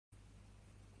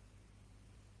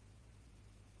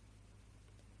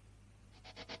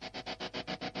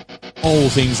All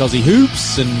things Aussie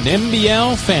hoops and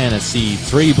NBL fantasy.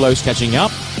 Three blokes catching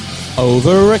up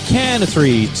over a can of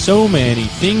three. So many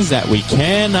things that we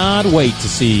cannot wait to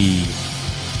see.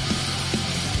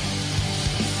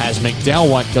 As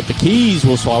McDowell White got the keys,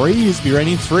 will Suarez be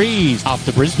raining threes?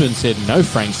 After Brisbane said no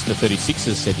Franks, the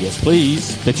 36ers said yes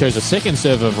please. They chose a second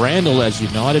serve of Randall as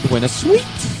United win a sweep.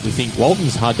 We think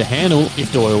Walton's hard to handle.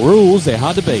 If Doyle rules, they're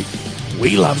hard to beat.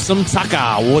 We love some Tucker.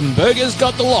 Wardenberger's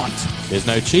got the lot. There's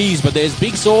no cheese, but there's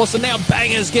big sauce, and now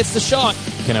Bangers gets the shot.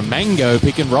 Can a mango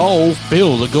pick and roll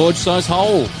fill a gorge-sized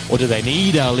hole? Or do they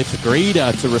need a lift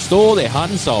greeter to restore their heart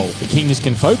and soul? The Kings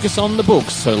can focus on the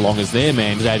books, so long as their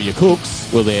man Xavier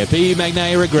cooks. Will there be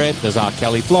Magnay regret? Does R.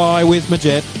 Kelly fly with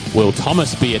Majet? Will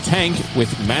Thomas be a tank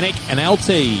with Manic and LT?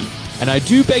 And I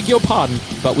do beg your pardon,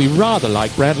 but we rather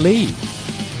like Brad Lee.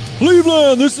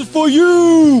 Cleveland, this is for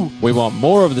you! We want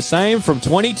more of the same from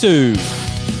 22.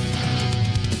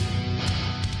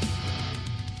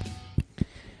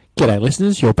 G'day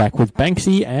listeners, you're back with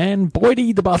Banksy and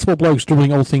Boydie, the basketball blokes,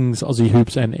 doing all things Aussie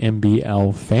hoops and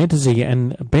NBL fantasy.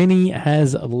 And Benny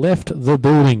has left the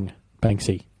building,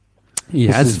 Banksy. He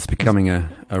has. It's becoming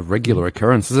a regular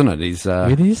occurrence, isn't it?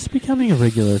 It is becoming a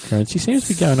regular occurrence. He seems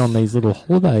to be going on these little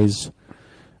holidays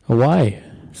away.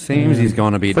 Seems he's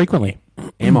going to be frequently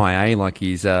MIA like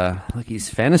his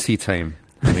fantasy team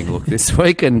having a look this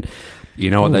week. And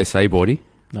you know what they say, Boydie?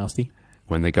 Nasty.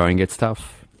 When the going gets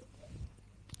tough,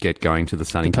 get going to the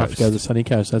sunny coast. Go to the sunny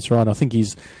coast, that's right. I think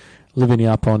he's living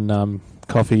up on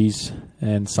coffees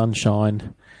and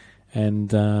sunshine.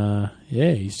 And,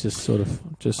 he's just sort of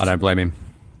I don't blame him.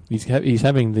 He's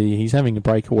having a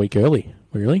break a week early,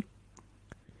 really.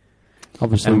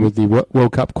 Obviously, with the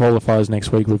World Cup qualifiers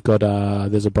next week, we've got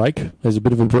there's a break. There's a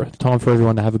bit of a time for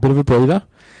everyone to have a bit of a breather.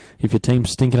 If your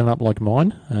team's stinking it up like mine,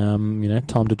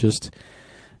 time to just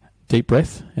deep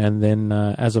breath. And then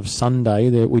as of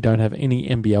Sunday, we don't have any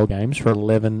NBL games for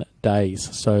 11 days.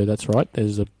 So that's right.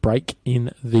 There's a break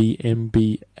in the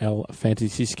NBL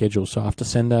fantasy schedule. So after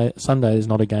Sunday, there's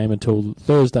not a game until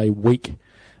Thursday week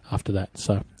after that.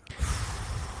 So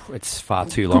it's far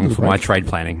too long for my trade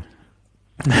planning.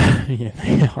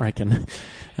 Yeah, I reckon.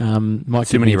 Might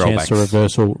give me a chance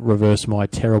to reverse my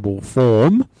terrible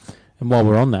form. And while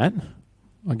we're on that,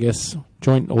 I guess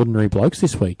joint ordinary blokes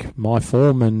this week. My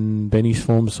form and Benny's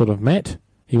form sort of met.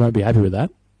 He won't be happy with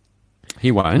that. He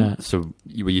won't. So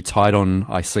you tied on,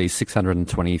 I see,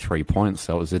 623 points.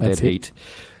 That was a dead heat,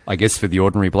 I guess, for the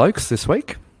ordinary blokes this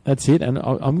week. That's it. And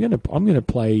I'm going to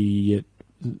play it.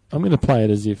 I'm going to play it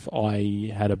as if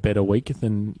I had a better week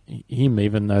than him,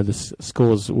 even though the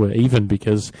scores were even,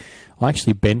 because I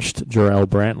actually benched Jarrell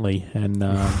Brantley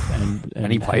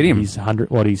and he played him. He's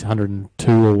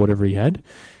 102 or whatever he had,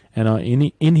 and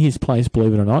in his place,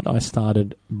 believe it or not, I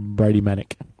started Brady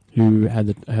Manic, who had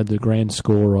the grand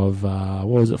score of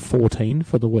 14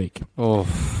 for the week. Oh,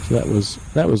 so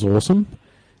that was awesome.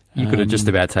 You could have just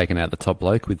about taken out the top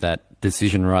bloke with that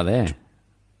decision right there.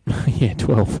 Yeah,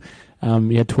 12.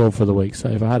 You had 12 for the week, so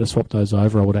if I had to swap those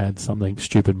over, I would have had something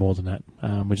stupid more than that,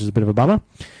 which is a bit of a bummer.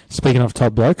 Speaking of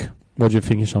top bloke, what did you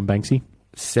finish on, Banksy?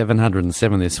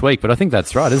 707 this week, but I think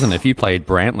that's right, isn't it? If you played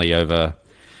Brantley over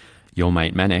your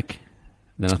mate Manic,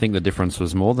 then I think the difference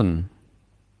was more than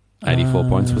 84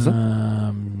 points, was it?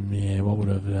 Yeah, what would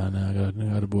I have done?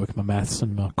 I got to work my maths,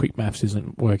 and my quick maths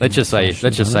isn't working. Let's just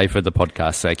say for the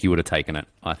podcast's sake, you would have taken it.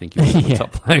 I think you would have been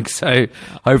top bloke. So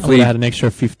hopefully, I would have had an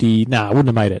extra 50. No, I wouldn't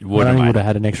have made it. I only would have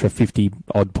had an extra 50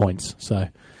 odd points. So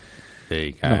there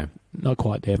you go. Not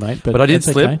quite there, mate. But I did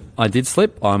slip. Okay. I did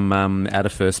slip. I'm out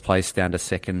of first place, down to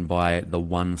second by the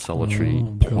one solitary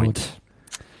point. God.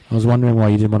 I was wondering why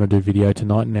you didn't want to do video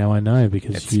tonight. Now I know,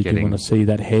 because you didn't want to see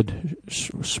that head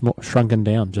shrunken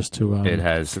down just to... it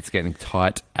has. It's getting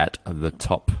tight at the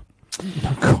top.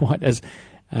 Not quite as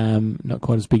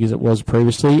big as it was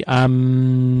previously.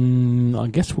 I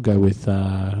guess we'll go with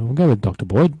Dr.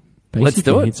 Boyd. Basically. Let's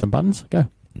do it. Hit some buttons. Go.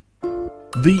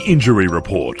 The Injury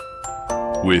Report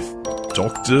with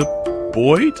Dr.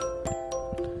 Boyd.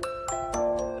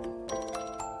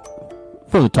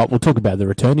 From the top, we'll talk about the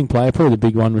returning player. Probably the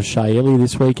big one was Shea Ellie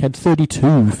this week. Had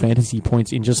 32 fantasy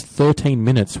points in just 13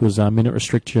 minutes. Was a minute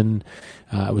restriction.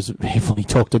 It was heavily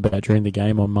talked about during the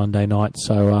game on Monday night.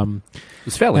 So it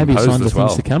was fairly maybe imposed signs as of well.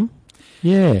 Things to come.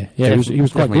 Yeah. He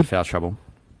was quite good. Foul trouble.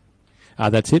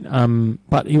 That's it.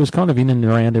 But he was kind of in and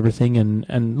around everything,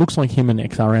 and looks like him and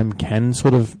XRM can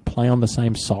sort of play on the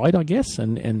same side, I guess,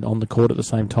 and on the court at the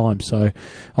same time. So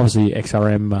obviously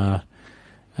XRM.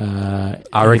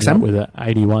 RXM with an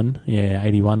 81,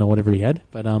 81 or whatever he had.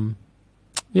 But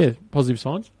positive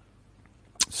signs.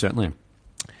 Certainly.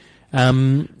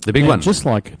 The big one, just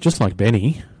like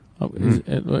Benny,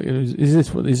 Is this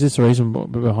the reason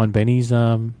behind Benny's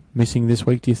missing this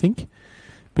week, do you think?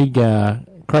 Big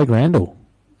Craig Randall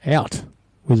out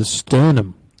with a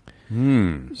sternum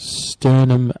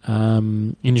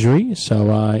injury.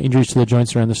 So injuries to the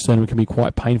joints around the sternum can be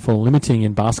quite painful and limiting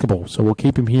in basketball. So we'll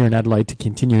keep him here in Adelaide to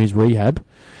continue his rehab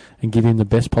and give him the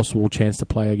best possible chance to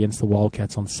play against the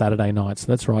Wildcats on Saturday night. So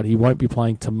that's right, he won't be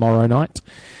playing tomorrow night.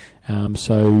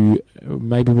 So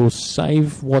maybe we'll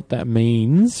save what that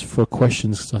means for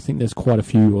questions, because I think there's quite a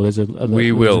few, or there's a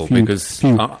few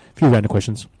random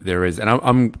questions. There is,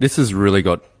 and this has really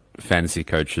got fantasy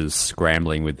coaches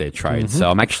scrambling with their trades. So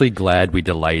I'm actually glad we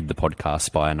delayed the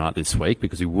podcast by a night this week,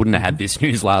 because we wouldn't have had this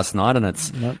news last night, and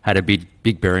it's had a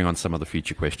big bearing on some of the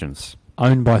future questions.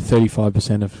 Owned by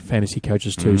 35% of fantasy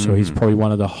coaches too, so he's probably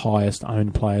one of the highest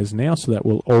owned players now, so that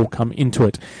will all come into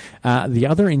it. The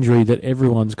other injury that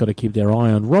everyone's got to keep their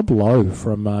eye on, Rob Lowe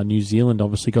from New Zealand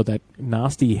obviously got that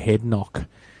nasty head knock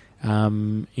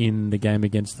in the game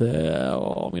against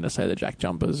I'm going to say the Jack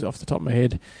Jumpers off the top of my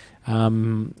head.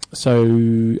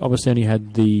 So obviously only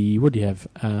had the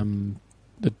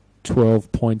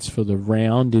 12 points for the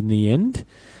round in the end.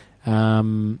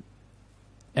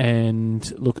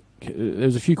 And look,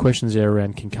 there's a few questions there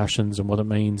around concussions and what it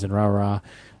means and rah-rah.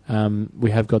 We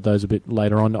have got those a bit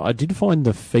later on. I did find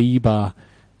the FIBA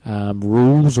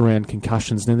rules around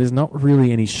concussions. Now, there's not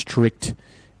really any strict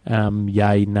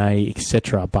yay, nay,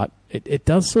 etc., but it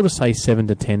does sort of say 7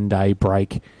 to 10 day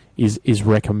break is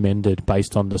recommended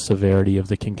based on the severity of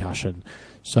the concussion.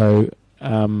 So,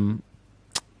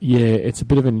 it's a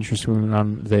bit of an interesting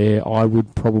one there. I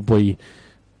would probably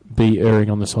be erring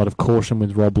on the side of caution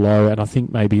with Rob Lowe, and I think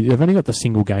maybe they've only got the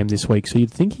single game this week, so you'd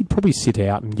think he'd probably sit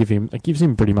out and it gives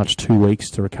him pretty much 2 weeks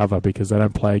to recover, because they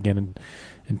don't play again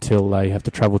until they have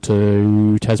to travel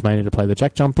to Tasmania to play the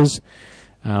Jack Jumpers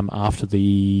after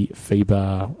the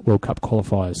FIBA World Cup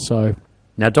qualifiers. So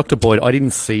now, Dr. Boyd, I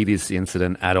didn't see this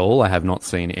incident at all. I have not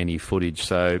seen any footage.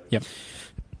 So yep.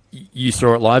 You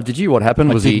saw it live, did you? What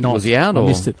happened? Was he out? I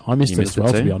missed it. I missed it as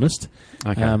well, to be honest.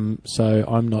 Okay. So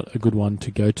I'm not a good one to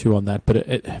go to on that.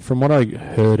 But from what I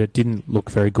heard, it didn't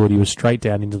look very good. He was straight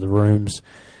down into the rooms.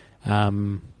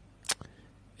 Look,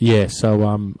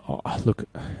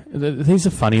 these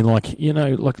are funny. Look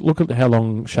at how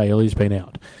long Shea Ellio's been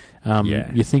out.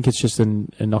 You think it's just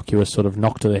an innocuous sort of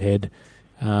knock to the head.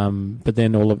 But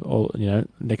then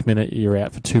next minute you're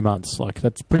out for 2 months. Like,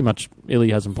 that's pretty much, Illy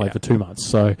hasn't played for 2 months.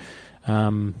 So,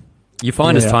 you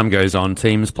find as time goes on,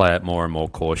 teams play it more and more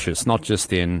cautious, not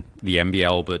just in the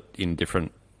NBL, but in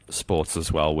different sports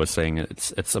as well. We're seeing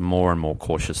it's a more and more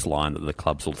cautious line that the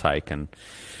clubs will take, and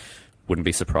wouldn't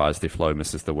be surprised if Lowe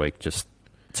misses the week, just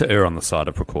to err on the side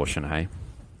of precaution, hey?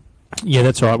 Yeah,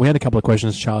 that's right. We had a couple of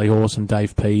questions, Charlie Horse and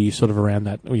Dave P, sort of around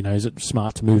that. Is it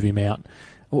smart to move him out?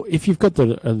 Well, if you've got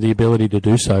the ability to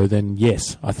do so, then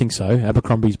yes, I think so.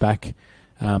 Abercrombie's back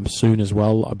soon as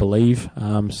well, I believe.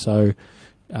 I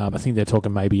think they're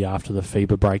talking maybe after the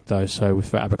FIBA break, though. So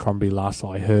for Abercrombie, last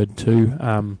I heard too.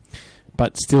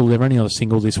 But still, they're only on a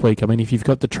single this week. I mean, if you've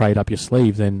got the trade up your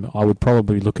sleeve, then I would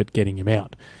probably look at getting him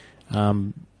out.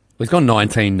 He's gone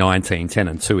 19, 19, 10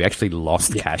 and 2. He actually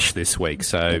lost cash this week.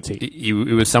 So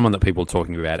it was someone that people were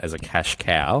talking about as a cash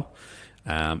cow.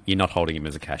 You're not holding him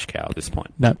as a cash cow at this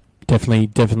point. No,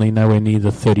 definitely nowhere near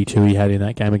the 32 he had in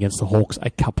that game against the Hawks a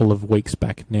couple of weeks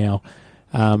back now.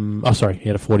 He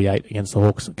had a 48 against the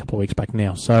Hawks a couple of weeks back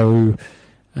now. So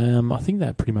I think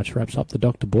that pretty much wraps up the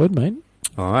Dr. Boyd, mate.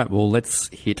 All right, well, let's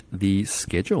hit the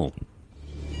schedule.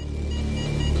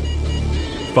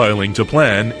 Failing to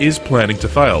plan is planning to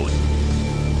fail.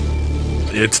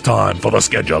 It's time for the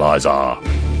Schedulizer.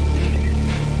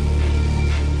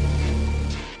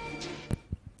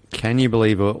 Can you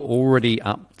believe we're already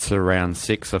up to round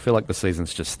 6? I feel like the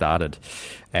season's just started,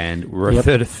 and we're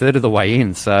a third of the way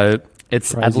in. So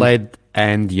it's crazy. Adelaide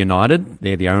and United.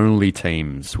 They're the only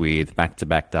teams with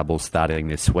back-to-back doubles starting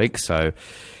this week. So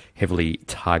heavily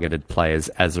targeted players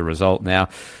as a result. Now,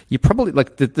 you probably,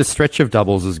 the stretch of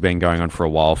doubles has been going on for a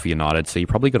while for United, so you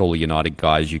probably got all the United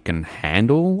guys you can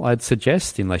handle, I'd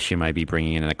suggest, unless you may be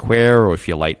bringing in an Aquare, or if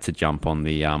you're late to jump on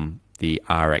the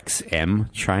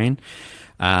RXM train.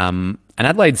 And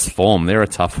Adelaide's form, they're a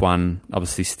tough one.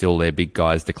 Obviously, still their big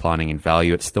guys declining in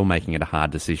value. It's still making it a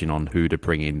hard decision on who to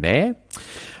bring in there.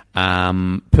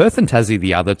 Perth and Tassie,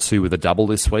 the other two with a double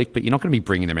this week, but you're not going to be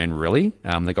bringing them in, really.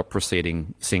 They've got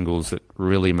preceding singles that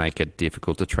really make it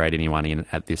difficult to trade anyone in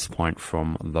at this point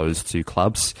from those two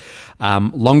clubs.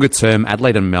 Longer term,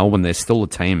 Adelaide and Melbourne, they're still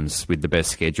the teams with the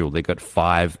best schedule. They've got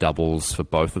 5 doubles for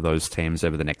both of those teams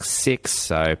over the next 6,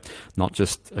 so not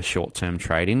just a short-term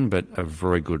trade-in, but a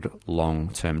very good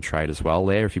long-term trade as well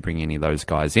there if you bring any of those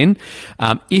guys in.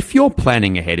 If you're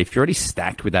planning ahead, if you're already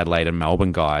stacked with Adelaide and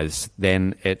Melbourne guys,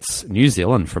 then it's New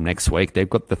Zealand from next week. They've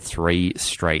got the 3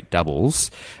 straight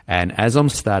doubles. And as I'm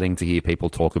starting to hear people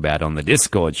talk about on the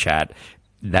Discord chat,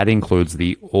 that includes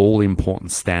the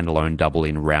all-important standalone double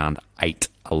in round 8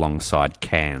 alongside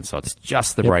Cairns. So it's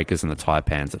just the Breakers and the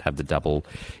Taipans that have the double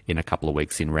in a couple of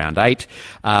weeks in round 8.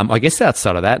 I guess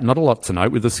outside of that, not a lot to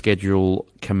note with the schedule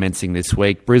commencing this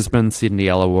week. Brisbane, Sydney,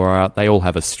 Illawarra, they all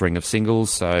have a string of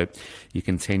singles. So you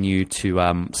continue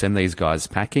to send these guys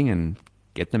packing and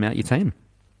get them out your team.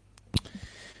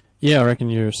 Yeah, I reckon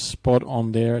you're spot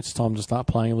on there. It's time to start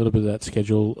playing a little bit of that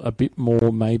schedule a bit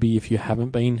more, maybe if you haven't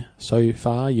been so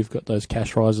far. You've got those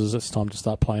cash rises. It's time to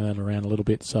start playing that around a little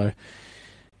bit. So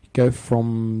go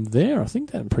from there. I think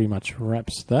that pretty much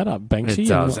wraps that up, Banksy. It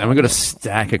does. And we've got a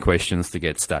stack of questions to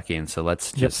get stuck in, so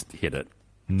let's just hit it.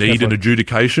 Need an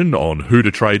adjudication on who to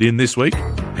trade in this week?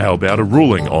 How about a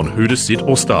ruling on who to sit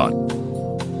or start?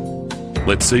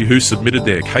 Let's see who submitted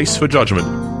their case for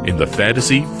judgment in the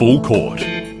Fantasy Full Court.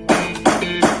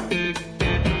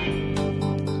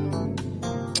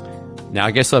 Now,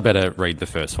 I guess I better read the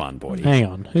first one, Bordy. Hang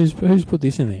on. Who's put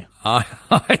this in there?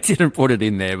 I didn't put it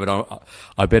in there, but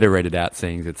I better read it out,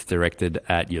 seeing it's directed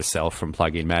at yourself from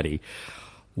Plug-in Maddie.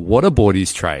 What are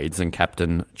Bordy's trades and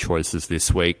captain choices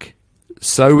this week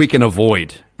so we can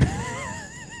avoid?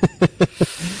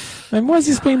 And why has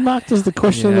this been marked as the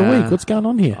question of the week? What's going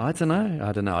on here? I don't know.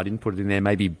 I didn't put it in there.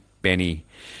 Maybe Benny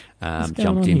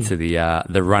jumped into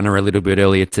the runner a little bit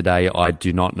earlier today. I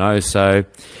do not know. So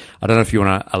I don't know if you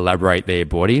want to elaborate there,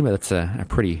 Bordy, but it's a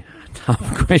pretty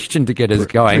tough question to get us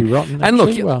going. Rotten, and look,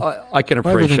 I can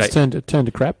appreciate everything's turned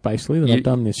to crap basically that I've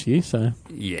done this year. So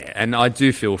yeah, and I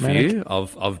do feel for you.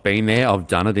 I've been there. I've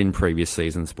done it in previous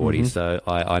seasons, Bordy. So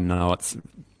I know it's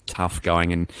tough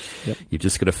going, and you've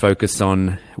just got to focus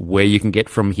on where you can get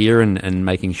from here and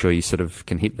making sure you sort of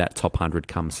can hit that top 100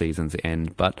 come season's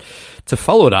end. But to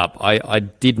follow it up, I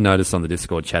did notice on the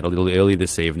Discord chat a little earlier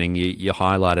this evening, you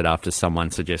highlighted after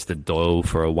someone suggested Doyle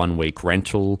for a 1-week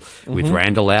rental with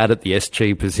Randall out at the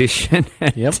SG position.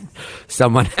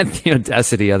 Someone had the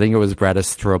audacity, I think it was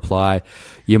Braddis, to reply,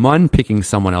 "You mind picking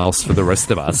someone else for the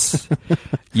rest of us?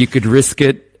 You could risk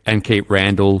it and keep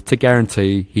Randall to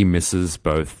guarantee he misses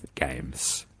both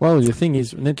games." Well, the thing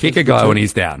is, kick a guy when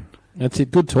he's down. That's a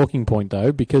good talking point,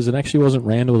 though, because it actually wasn't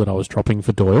Randall that I was dropping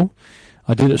for Doyle.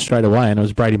 I did it straight away, and it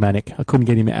was Brady Manick. I couldn't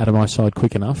get him out of my side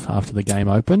quick enough after the game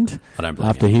opened. I don't blame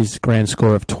After you. his grand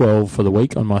score of 12 for the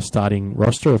week on my starting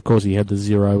roster. Of course, he had the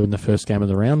 0 in the first game of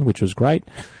the round, which was great.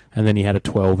 And then he had a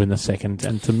 12 in the second.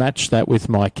 And to match that with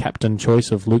my captain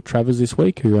choice of Luke Travers this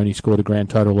week, who only scored a grand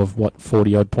total of,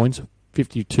 40-odd points,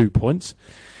 52 points,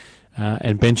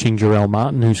 and benching Jarrell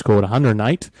Martin, who scored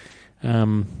 108.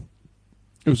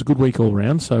 It was a good week all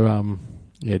round. So,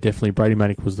 definitely Brady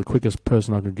Manick was the quickest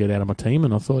person I could get out of my team.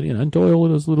 And I thought, Doyle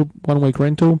was a little 1-week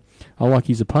rental. I like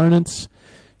his opponents.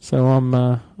 So I'm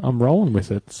rolling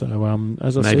with it. So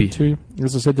as I said to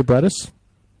Braddis,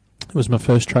 it was my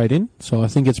first trade in. So I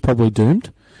think it's probably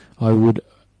doomed. I would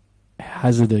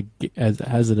hazard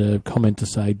a comment to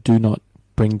say, do not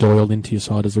bring Doyle into your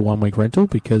side as a 1-week rental,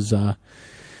 because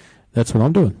that's what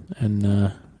I'm doing,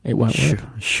 and it won't work.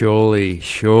 Surely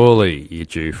you're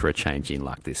due for a change in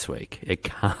luck this week. It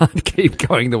can't keep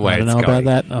going the way it's going. I don't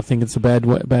know about that. I think it's a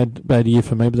bad year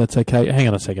for me, but that's okay. Hang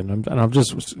on a second, and I've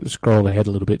just scrolled ahead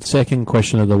a little bit. Second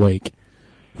question of the week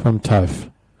from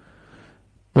Toph.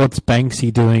 What's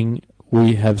Banksy doing?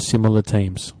 We have similar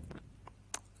teams.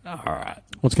 All right.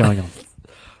 What's going on?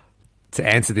 To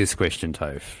answer this question,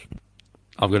 Toph,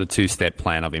 I've got a 2-step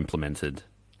plan I've implemented.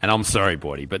 And I'm sorry,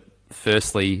 Bordy, but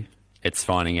firstly, it's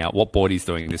finding out what Bordy's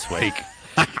doing this week.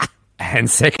 And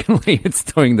secondly, it's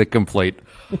doing the complete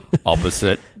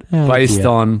opposite based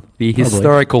on the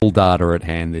historical data at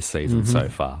hand this season so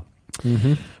far.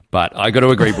 But I got to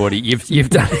agree, Bordy, you've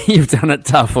done it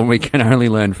tough, and we can only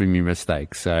learn from your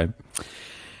mistakes. So,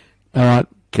 all right.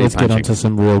 Let's get on to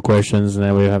some real questions.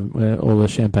 Now we have all the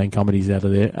champagne comedies out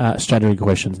of there. Strategy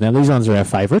questions. Now, these ones are our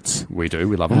favourites. We do.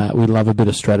 We love them. We love a bit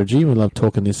of strategy. We love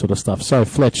talking this sort of stuff. So,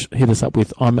 Fletch, hit us up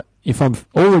with, if I'm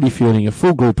already fielding a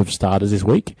full group of starters this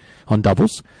week on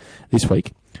doubles this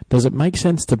week, Does it make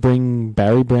sense to bring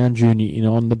Barry Brown Jr. in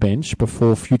on the bench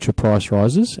before future price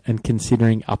rises and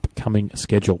considering upcoming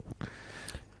schedule?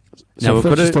 So now,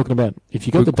 first just talking about, if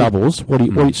you got the doubles,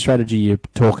 what strategy are you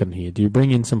talking here? Do you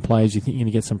bring in some players you think you're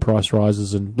going to get some price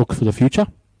rises and look for the future?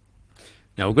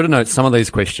 Now, we've got to note some of these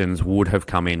questions would have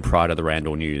come in prior to the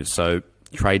Randall news, so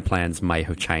trade plans may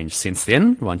have changed since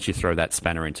then, once you throw that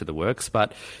spanner into the works.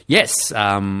 But yes,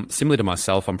 similar to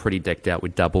myself, I'm pretty decked out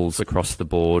with doubles across the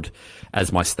board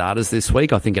as my starters this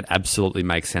week. I think it absolutely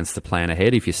makes sense to plan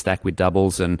ahead if you stack with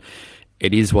doubles, and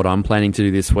it is what I'm planning to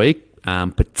do this week.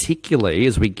 Particularly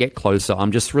as we get closer,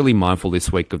 I'm just really mindful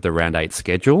this week of the round 8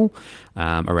 schedule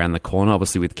around the corner,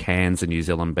 obviously with Cairns and New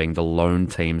Zealand being the lone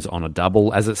teams on a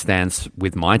double. As it stands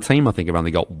with my team, I think I've only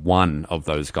got one of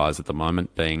those guys at the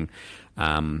moment, being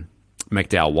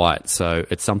McDowell White. So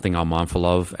it's something I'm mindful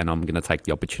of, and I'm going to take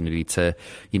the opportunity to,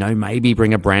 maybe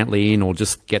bring a Brantley in or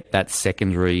just get that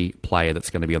secondary player that's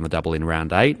going to be on the double in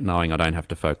round 8, knowing I don't have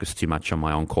to focus too much on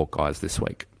my on-court guys this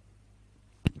week.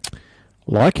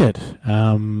 Like it.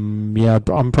 I'm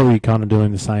probably kind of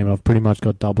doing the same. I've pretty much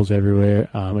got doubles everywhere,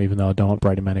 even though I don't want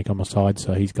Brady Manic on my side,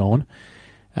 so he's gone.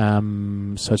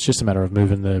 So it's just a matter of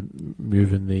moving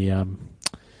the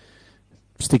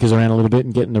stickers around a little bit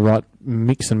and getting the right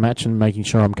mix and match and making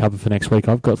sure I'm covered for next week.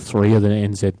 I've got 3 of the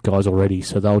NZ guys already,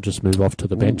 so they'll just move off to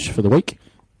the bench for the week.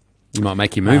 You might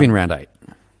make your move in round 8.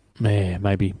 Yeah,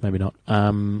 maybe not.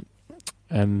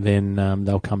 And then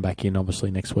they'll come back in,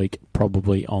 obviously, next week,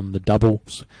 probably on the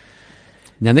doubles.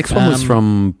 Now, next one was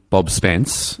from Bob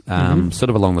Spence, sort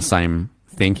of along the same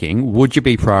thinking. Would you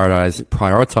be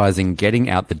prioritising getting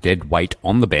out the dead weight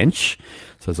on the bench?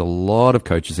 So there's a lot of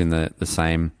coaches in the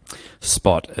same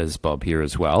spot as Bob here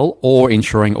as well. Or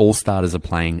ensuring all starters are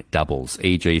playing doubles,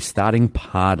 e.g. starting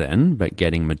Pardon, but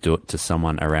getting Madut to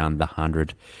someone around the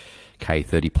 100k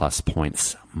 30-plus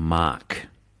points mark.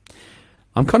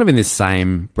 I'm kind of in this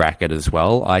same bracket as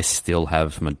well. I still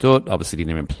have Madut. Obviously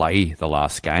didn't even play the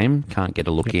last game. Can't get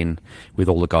a look in with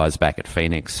all the guys back at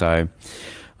Phoenix. So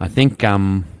I think,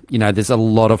 there's a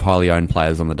lot of highly owned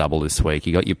players on the double this week.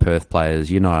 You got your Perth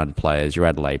players, United players, your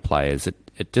Adelaide players.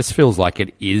 It just feels like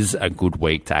it is a good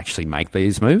week to actually make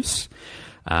these moves.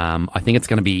 I think it's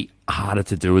going to be harder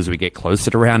to do as we get closer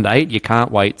to round 8. You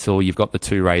can't wait till you've got the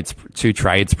two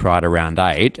trades prior to round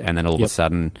 8, and then all of a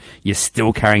sudden you're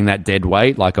still carrying that dead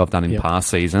weight like I've done in past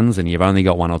seasons, and you've only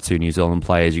got 1 or 2 New Zealand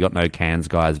players. You've got no Cairns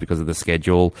guys because of the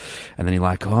schedule, and then you're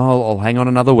like, I'll hang on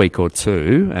another week or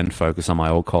 2 and focus on my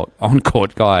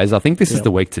on-court guys. I think this is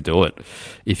the week to do it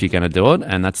if you're going to do it,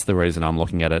 and that's the reason I'm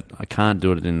looking at it. I can't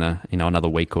do it in another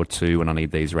week or 2 when I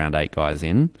need these round 8 guys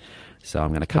in, so I'm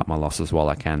going to cut my losses while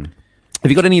I can. Have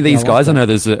you got any of these guys? I know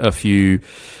there's a few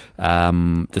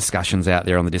discussions out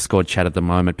there on the Discord chat at the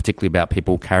moment, particularly about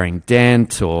people carrying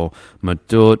Dent or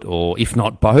Madut, or if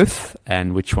not both,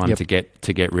 and which one to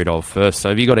get rid of first. So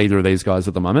have you got either of these guys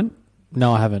at the moment?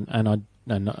 No, I haven't,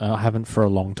 and I haven't for a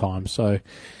long time. So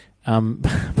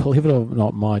believe it or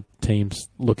not, my team's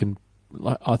looking.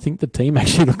 I think the team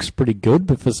actually looks pretty good,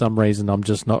 but for some reason I'm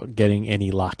just not getting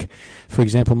any luck. For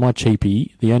example, my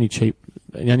cheapie, the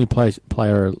only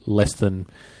player less than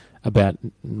about,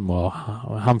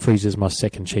 Humphreys is my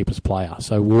second cheapest player.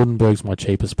 So Wardenberg's my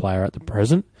cheapest player at the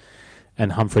present,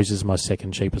 and Humphreys is my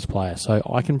second cheapest player. So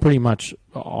I can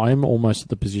I'm almost at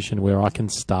the position where I can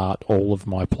start all of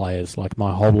my players, like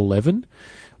my whole 11.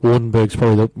 Wardenberg's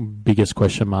probably the biggest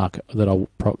question mark that I'll,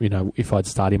 if I'd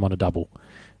start him on a double.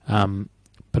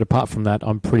 But apart from that,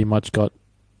 I'm pretty much got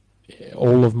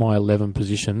all of my 11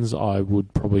 positions. I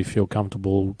would probably feel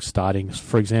comfortable starting.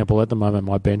 For example, at the moment,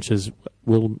 my bench is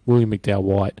William McDowell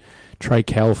White, Trey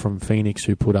Kell from Phoenix,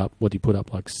 who put up, what do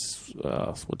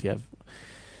you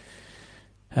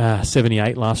have?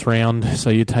 78 last round. So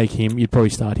you'd take him. You'd probably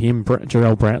start him.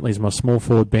 Jarrell Brantley's my small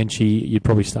forward benchy. You'd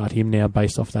probably start him now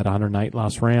based off that 108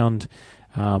 last round.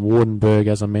 Wardenberg,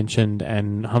 as I mentioned,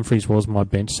 and Humphreys was my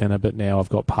bench centre, but now I've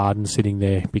got Pardon sitting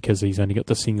there because he's only got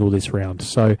the single this round.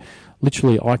 So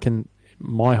literally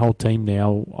my whole team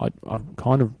now, I'm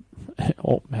kind of, I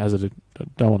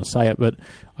don't want to say it, but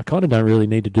I kind of don't really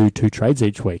need to do 2 trades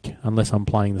each week unless I'm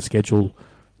playing the schedule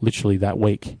literally that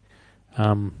week.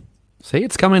 See,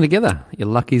 it's coming together. Your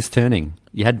luck is turning.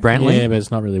 You had Brantley. Yeah, but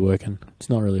it's not really working.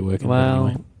 Well,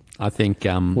 anyway. I think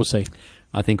we'll see.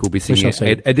 I think we'll be singing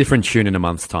a different tune in a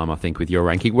month's time, I think, with your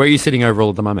ranking. Where are you sitting overall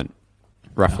at the moment?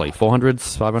 Roughly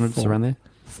 400s, 500s, around there?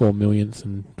 4 millions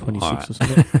and 26 or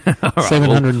something.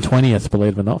 720th,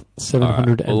 believe it or not.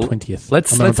 720th.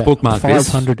 Let's bookmark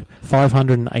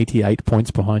 588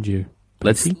 points behind you.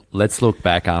 Let's look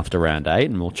back after round 8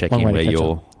 and we'll check in where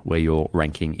where your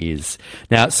ranking is.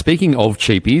 Now, speaking of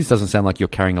cheapies, doesn't sound like you're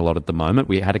carrying a lot at the moment.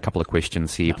 We had a couple of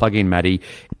questions here. Plug in, Maddie.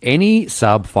 Any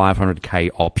sub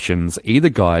 500k options, either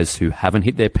guys who haven't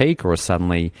hit their peak or are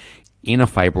suddenly in a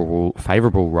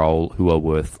favourable role who are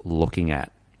worth looking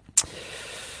at?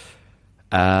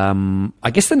 I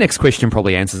guess the next question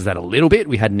probably answers that a little bit.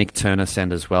 We had Nick Turner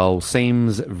send as well.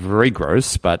 Seems very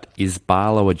gross, but is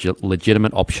Barlow a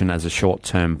legitimate option as a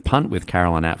short-term punt with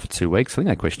Caroline out for 2 weeks? I think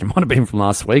that question might have been from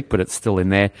last week, but it's still in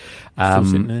there. Still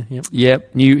sitting there, yep.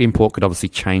 Yep, new import could obviously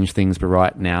change things, but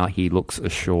right now he looks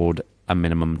assured a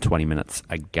minimum 20 minutes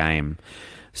a game.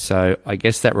 So I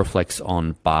guess that reflects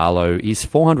on Barlow. He's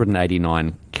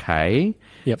 489k.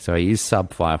 Yep. So he is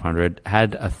sub 500,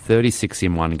 had a 36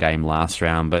 in one game last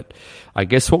round, but I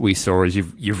guess what we saw is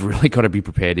you've really got to be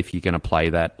prepared if you're going to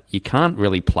play that. You can't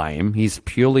really play him. He's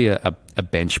purely a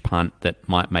bench punt that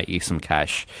might make you some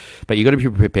cash, but you've got to be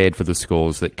prepared for the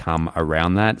scores that come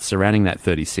around that. Surrounding that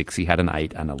 36, he had an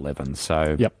 8 and 11.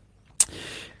 So yep.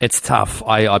 It's tough.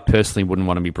 I personally wouldn't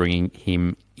want to be bringing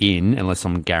him in unless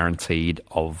I'm guaranteed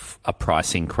of a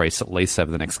price increase at least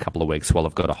over the next couple of weeks while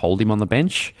I've got to hold him on the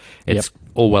bench. It's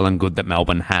all well and good that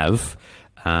Melbourne have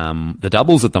the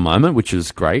doubles at the moment, which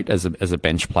is great as a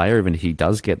bench player, even if he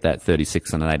does get that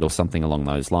 36 and an 8 or something along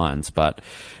those lines. But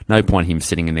no point him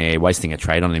sitting in there wasting a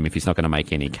trade on him if he's not going to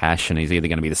make any cash, and he's either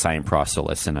going to be the same price or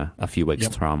less in a few weeks'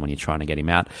 time when you're trying to get him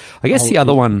out. I guess the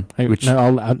other one...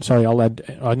 I'll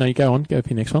add... I know you go on. Go for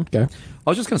your next one. Go. I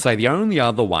was just going to say the only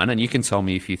other one, and you can tell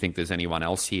me if you think there's anyone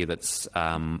else here that's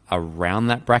around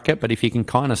that bracket, but if you can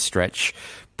kind of stretch...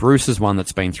 Bruce is one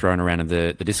that's been thrown around in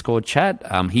the Discord chat.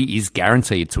 He is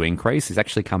guaranteed to increase. He's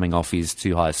actually coming off his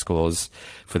 2 high scores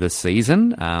for the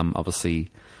season.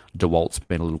 Obviously, DeWalt's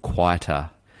been a little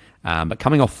quieter. But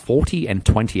coming off 40 and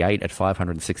 28 at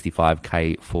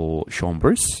 565k for Sean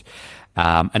Bruce.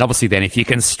 And obviously then if you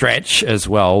can stretch as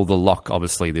well, the lock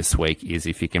obviously this week is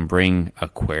if you can bring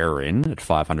Aquera in at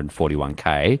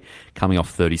 541k, coming off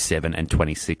 37 and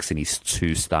 26 in his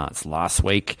 2 starts last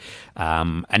week.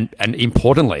 And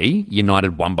importantly,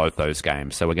 United won both those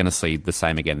games. So we're going to see the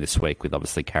same again this week with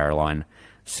obviously Caroline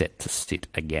set to sit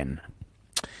again.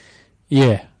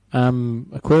 Yeah.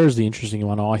 Aquera is the interesting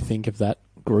one, I think, of that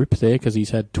group there, because he's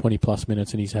had 20 plus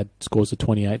minutes and he's had scores of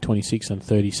 28, 26 and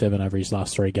 37 over his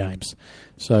last 3 games.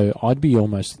 So I'd be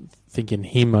almost thinking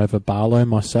him over Barlow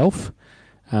myself,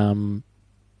 if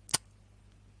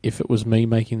it was me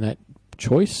making that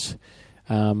choice.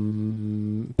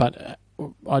 But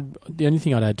the only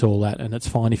thing I'd add to all that, and it's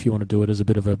fine if you want to do it as a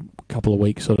bit of a couple of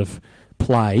weeks sort of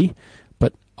play,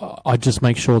 but I'd just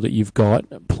make sure that you've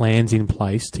got plans in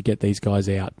place to get these guys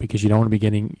out, because you don't want to be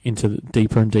getting into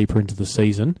deeper and deeper into the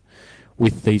season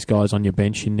with these guys on your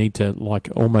bench. You need to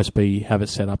almost have it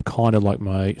set up kind of like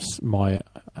my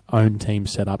own team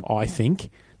set up. I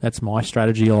think that's my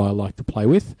strategy I like to play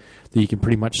with, that you can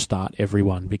pretty much start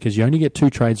everyone, because you only get 2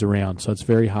 trades around, so it's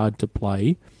very hard to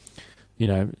play.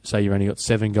 Say you've only got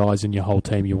 7 guys in your whole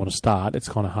team you want to start. It's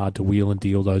kind of hard to wheel and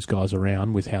deal those guys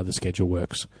around with how the schedule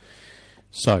works.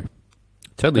 So,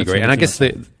 totally agree. And I guess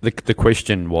the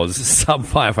question was sub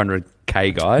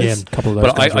 500k guys. Yeah, a couple of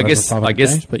those. But I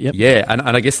guess, but yep. Yeah, and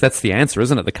I guess that's the answer,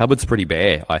 isn't it? The cupboard's pretty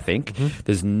bare. I think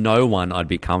there's no one I'd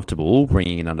be comfortable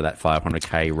bringing in under that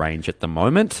 500k range at the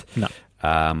moment. No.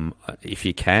 If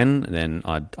you can, then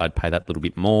I'd pay that little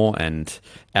bit more. And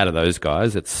out of those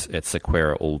guys, it's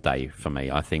Aquera all day for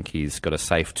me. I think he's got a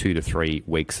safe 2 to 3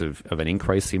 weeks of an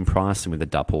increase in price, and with the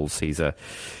doubles, he's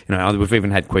we've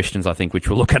even had questions, I think, which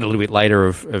we'll look at a little bit later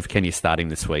of can you start him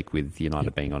this week with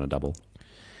United being on a double.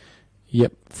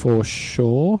 Yep, for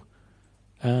sure.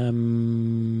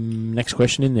 Next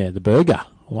question in there, the burger.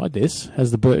 I like this.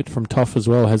 Has the bird from Toff as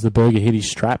well? Has the burger hit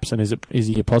his straps, and is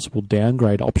he a possible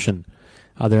downgrade option?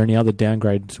 Are there any other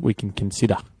downgrades we can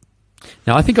consider?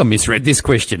 Now, I think I misread this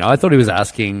question. I thought he was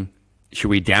asking, should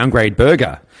we downgrade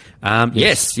Berger?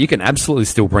 Yes, you can absolutely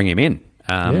still bring him in.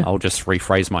 I'll just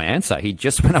rephrase my answer. He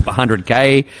just went up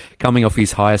 100k, coming off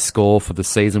his highest score for the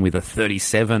season with a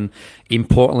 37.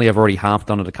 Importantly, I've already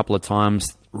harped on it a couple of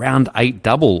times. Round 8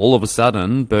 double. All of a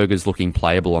sudden, Berger's looking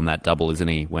playable on that double, isn't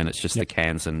he? When it's just the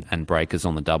cans and breakers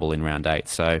on the double in round 8.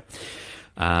 So,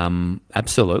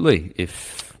 absolutely.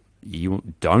 If you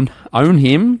don't own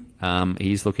him,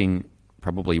 he's looking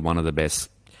probably one of the best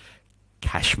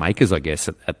cash makers, I guess,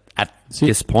 at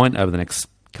this point over the next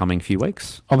coming few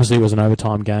weeks. Obviously, it was an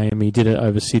overtime game. He did it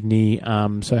over Sydney,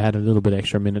 so had a little bit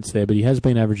extra minutes there, but he has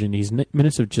been averaging, his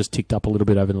minutes have just ticked up a little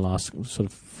bit over the last sort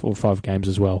of 4 or 5 games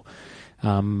as well.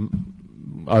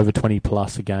 Over 20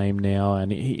 plus a game now,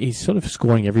 and he's sort of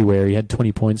scoring everywhere. He had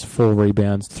 20 points, 4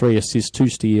 rebounds, 3 assists, 2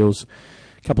 steals,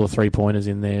 a couple of three-pointers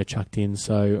in there chucked in.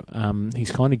 So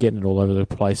he's kind of getting it all over the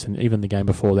place. And even the game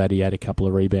before that, he had a couple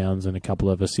of rebounds and a couple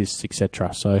of assists,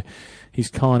 etc. So he's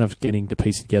kind of getting to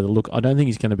piece it together. Look, I don't think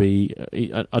he's going to be.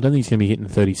 I don't think he's going to be hitting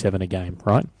 37 a game,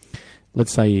 right?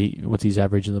 Let's say what's his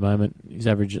average at the moment? His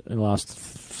average in the last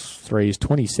three is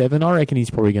 27. I reckon he's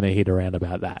probably going to hit around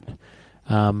about that.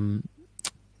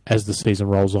 As the season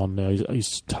rolls on,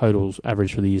 his total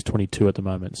average for the year is 22 at the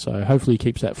moment. So hopefully he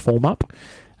keeps that form up.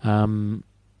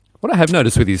 What I have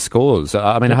noticed with his scores,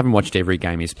 I mean, I haven't watched every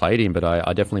game he's played in, but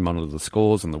I definitely monitor the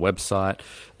scores on the website,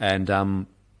 and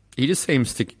he just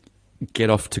seems to get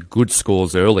off to good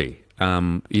scores early.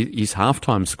 His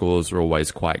halftime scores are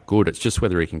always quite good. It's just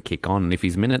whether he can kick on, and if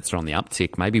his minutes are on the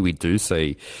uptick, maybe we do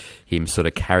see him sort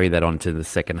of carry that on to the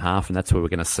second half, and that's where we're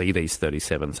going to see these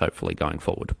 37s hopefully going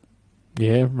forward.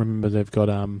 Yeah, remember they've got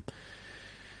a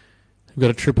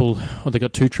triple, or they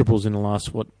got two triples in the last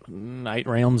 8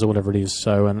 rounds or whatever it is.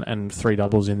 So and 3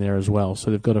 doubles in there as well.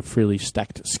 So they've got a fairly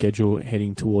stacked schedule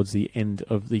heading towards the end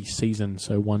of the season.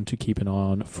 So one to keep an eye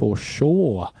on for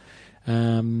sure.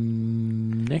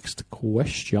 Next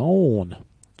question,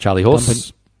 Charlie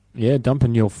Horse.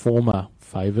 Dumping your former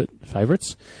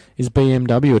favourites. Is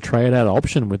BMW a trade out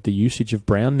option with the usage of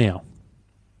Brown now?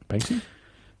 Banksy?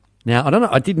 Now, I don't know.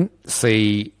 I didn't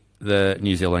see the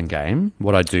New Zealand game.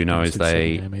 What I do know is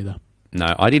they...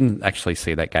 No, I didn't actually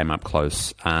see that game up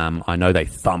close. I know they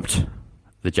thumped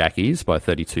the Jackies by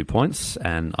 32 points,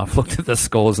 and I've looked at the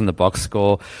scores and the box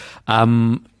score.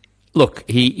 Look,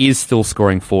 he is still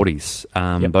scoring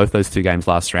 40s. Both those 2 games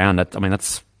last round.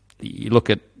 That's... You look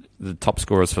at the top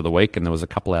scorers for the week, and there was a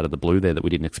couple out of the blue there that we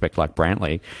didn't expect, like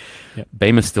Brantley. Yep.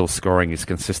 Beamer's still scoring his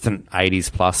consistent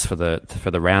 80s plus for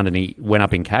the round, and he went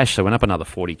up in cash, so went up another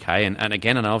 40k. And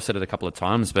again, I know I've said it a couple of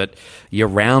times, but your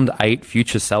round 8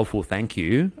 future self will thank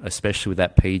you, especially with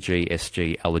that PG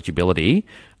SG eligibility.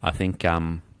 I think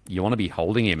you want to be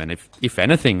holding him, and if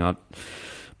anything,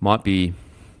 might be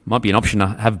an option to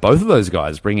have both of those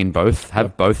guys,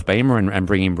 have both Beamer and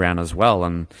bring in Brown as well,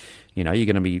 and you're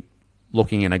going to be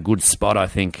looking in a good spot, I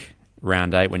think,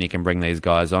 round 8 when you can bring these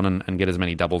guys on and get as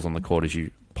many doubles on the court as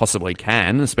you possibly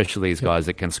can, especially these guys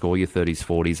that can score your 30s,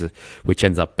 40s, which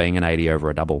ends up being an 80 over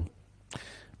a double.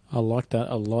 I like that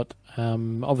a lot.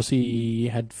 Obviously, he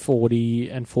had 40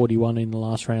 and 41 in the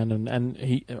last round, and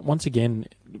he, once again,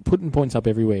 putting points up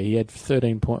everywhere. He had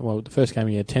 13 points. Well, the first game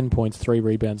he had 10 points, 3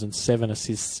 rebounds, and 7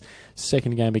 assists.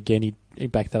 Second game, again, he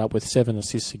backed that up with 7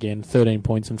 assists again, 13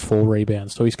 points and 4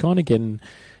 rebounds. So he's kind of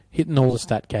hitting all the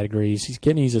stat categories. He's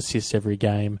getting his assists every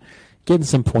game, getting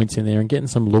some points in there and getting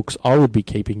some looks. I would be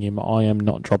keeping him. I am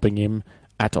not dropping him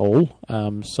at all.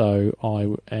 So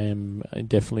I am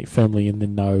definitely firmly in the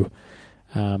no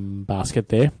basket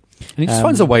there. And he just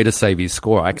finds a way to save his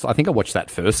score. I think I watched that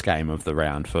first game of the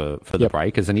round for the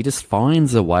Breakers, and he just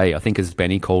finds a way. I think, as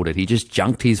Benny called it, he just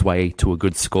junked his way to a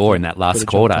good score in that last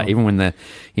quarter, even when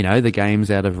the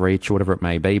game's out of reach or whatever it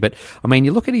may be. But, I mean,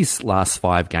 you look at his last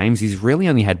 5 games, he's really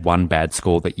only had one bad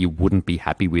score that you wouldn't be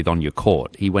happy with on your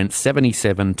court. He went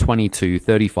 77, 22,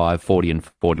 35, 40, and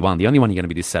 41. The only one you're going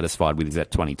to be dissatisfied with is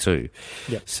at 22.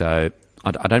 Yep. So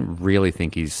I don't really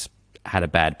think he's had a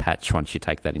bad patch once you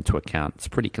take that into account. It's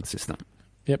pretty consistent.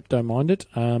 Yep, don't mind it.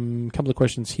 Couple of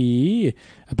questions here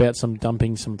about some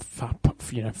dumping, some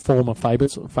former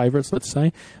favourites, let's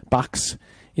say. Bucks.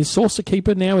 Is Sauce a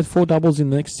keeper now with 4 doubles in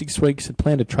the next 6 weeks? Had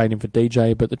planned to trade him for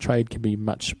DJ, but the trade can be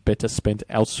much better spent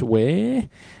elsewhere.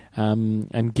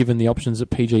 And given the options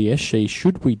at PGSG,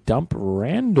 should we dump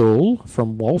Randall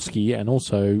from Wolski? And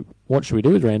also, what should we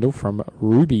do with Randall from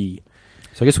Ruby?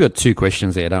 So I guess we've got 2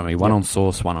 questions there, don't we? One on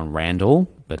Sauce, one on Randall,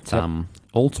 but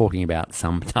all talking about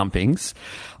some dumpings.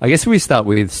 I guess if we start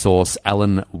with Sauce,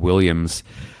 Alan Williams.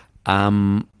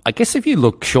 I guess if you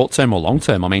look short-term or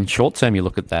long-term, I mean, short-term you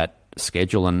look at that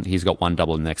schedule and he's got 1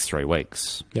 double in the next 3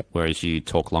 weeks. Yep. Whereas you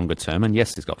talk longer-term and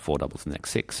yes, he's got 4 doubles in the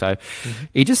next 6. So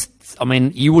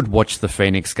you would watch the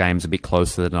Phoenix games a bit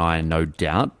closer than I, no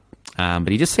doubt. But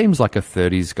he just seems like a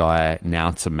 30s guy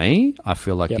now to me. I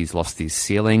feel like he's lost his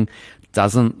ceiling.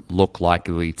 Doesn't look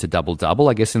likely to double-double.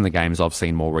 I guess in the games I've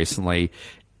seen more recently,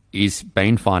 he's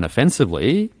been fine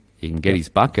offensively. He can get his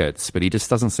buckets, but he just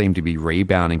doesn't seem to be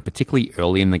rebounding, particularly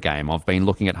early in the game. I've been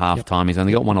looking at halftime. He's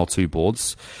only got 1 or 2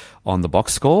 boards on the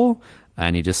box score,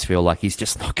 and you just feel like he's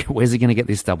just not... Where's he going to get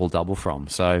this double-double from?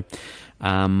 So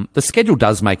the schedule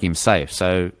does make him safe.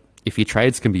 So if your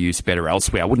trades can be used better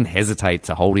elsewhere, I wouldn't hesitate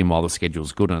to hold him while the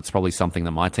schedule's good, and it's probably something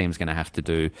that my team's going to have to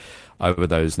do over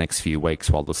those next few weeks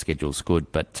while the schedule's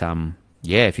good. But,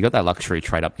 if you've got that luxury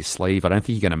trade up your sleeve, I don't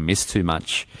think you're going to miss too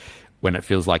much when it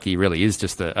feels like he really is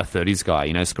just a 30s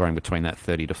guy, scoring between that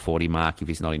 30 to 40 mark if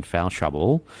he's not in foul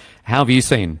trouble. How have you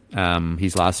seen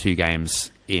his last few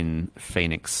games in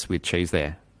Phoenix with Cheese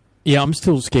there? Yeah, I'm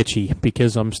still sketchy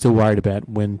because I'm still worried about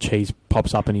when Cheese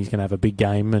pops up and he's going to have a big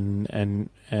game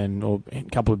or a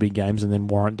couple of big games and then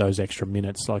warrant those extra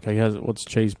minutes. Like, what's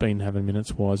Cheese been having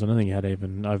minutes-wise? I don't think he had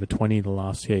even over 20 the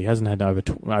last year. He hasn't had over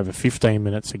 15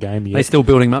 minutes a game yet. They're still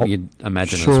building him up, you'd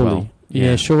imagine, surely, as well.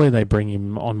 Yeah, surely they bring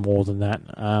him on more than that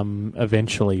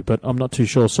eventually, but I'm not too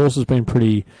sure. Source has been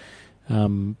pretty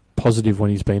positive when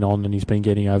he's been on, and he's been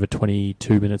getting over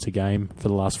 22 minutes a game for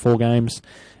the last 4 games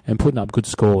and putting up good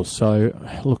scores. So,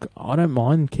 look, I don't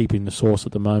mind keeping the Source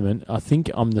at the moment. I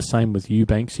think I'm the same with you,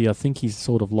 Banksy. I think he's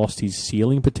sort of lost his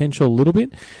ceiling potential a little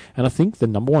bit, and I think the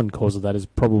number one cause of that is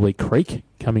probably Creek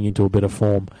coming into a bit of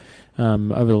form.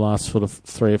 Over the last sort of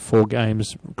 3 or 4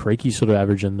 games, Creaky's sort of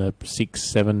averaging the 6,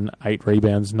 7, 8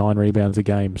 rebounds, 9 rebounds a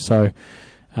game. So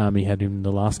he had him in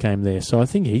the last game there. So I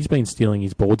think he's been stealing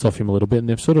his boards off him a little bit, and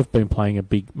they've sort of been playing a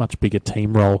much bigger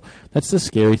team role. That's the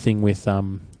scary thing with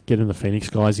getting the Phoenix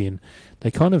guys in. They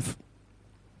kind of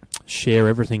share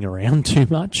everything around too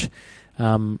much.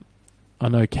 I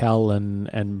know Cal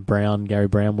and Gary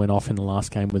Brown went off in the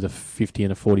last game with a 50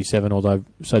 and a 47, although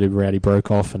so did Rowdy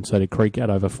Brokoff and so did Creek at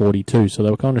over 42. So they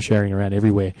were kind of sharing around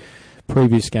everywhere.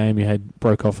 Previous game, you had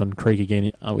Brokoff and Creek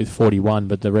again with 41,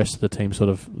 but the rest of the team sort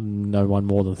of no one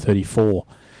more than 34.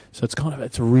 So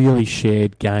it's a really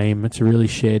shared game. It's a really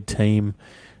shared team.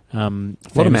 A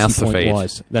lot of mouths to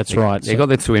feed. That's right. They got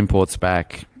their 2 imports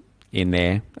back in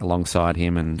there alongside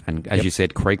him, and as you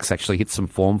said, Creek's actually hit some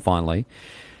form finally.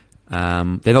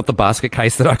 They're not the basket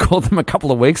case that I called them a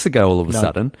couple of weeks ago all of a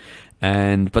sudden.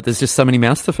 But there's just so many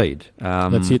mouths to feed.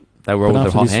 That's it. They were all with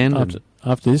their hot hand.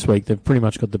 After this week, they've pretty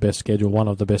much got the best schedule, one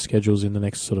of the best schedules in the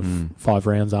next sort of 5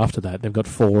 rounds after that. They've got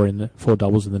 4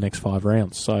 doubles in the next 5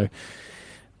 rounds. So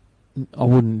I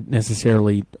wouldn't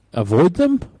necessarily avoid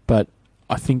them, but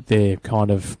I think they're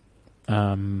kind of...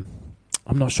 I'm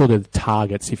not sure they're the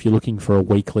targets if you're looking for a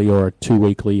weekly or a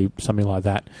 2-weekly, something like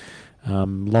that.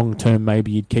 Long term,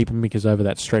 maybe you'd keep them because over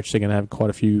that stretch they're going to have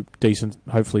quite a few decent,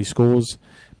 hopefully, scores.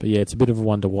 But yeah, it's a bit of a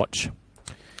one to watch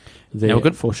there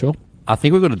for sure. I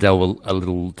think we've got to delve a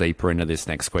little deeper into this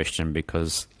next question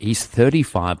because he's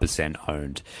 35%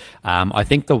 owned. I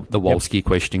think the Wolski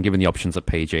question, given the options at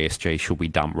PGSG, should we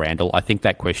dump Randall? I think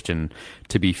that question,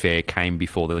 to be fair, came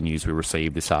before the news we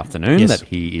received this afternoon that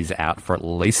he is out for at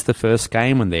least the first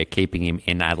game and they're keeping him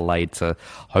in Adelaide to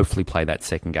hopefully play that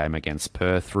second game against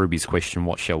Perth. Ruby's question,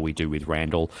 what shall we do with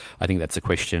Randall? I think that's a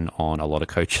question on a lot of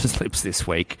coaches' lips this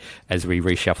week as we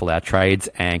reshuffle our trades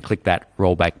and click that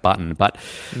rollback button. But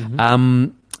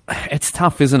it's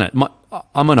tough, isn't it?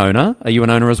 I'm an owner. Are you an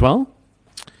owner as well?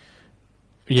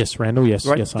 Yes, Randall. Yes,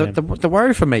 right. Yes, I am. The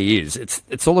worry for me is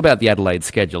it's all about the Adelaide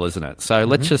schedule, isn't it? So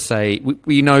let's just say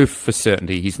we know for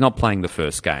certainty he's not playing the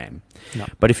first game. No.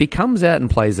 But if he comes out and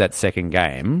plays that second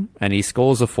game and he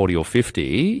scores a 40 or 50,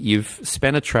 you've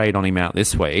spent a trade on him out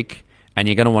this week and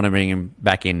you're going to want to bring him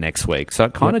back in next week. So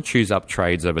it kind of chews up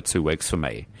trades over 2 weeks for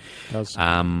me.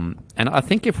 And I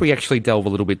think if we actually delve a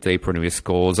little bit deeper into his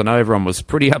scores, I know everyone was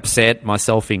pretty upset,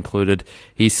 myself included.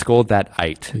 He scored that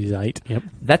 8. He's 8, yep.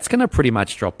 That's going to pretty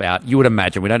much drop out. You would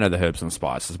imagine, we don't know the herbs and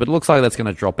spices, but it looks like that's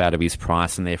going to drop out of his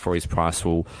price, and therefore his price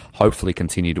will hopefully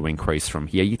continue to increase from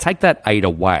here. You take that 8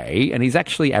 away, and he's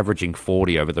actually averaging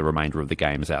 40 over the remainder of the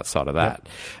games outside of that. Yep.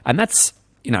 And that's...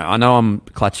 I know I'm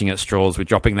clutching at straws with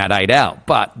dropping that 8 out,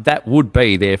 but that would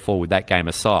be, therefore, with that game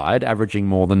aside, averaging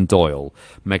more than Doyle,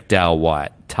 McDowell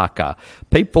White, Tucker.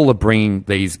 People are bringing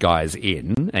these guys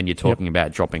in, and you're talking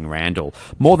about dropping Randall.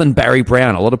 More than Barry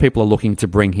Brown. A lot of people are looking to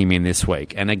bring him in this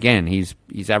week. And again, he's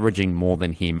averaging more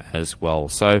than him as well.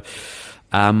 So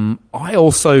I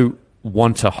also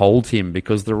want to hold him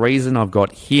because the reason I've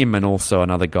got him and also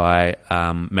another guy,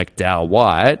 McDowell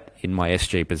White, in my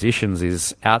SG positions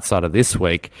is outside of this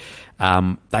week,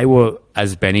 they were,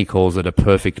 as Benny calls it, a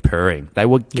perfect pairing. They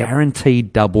were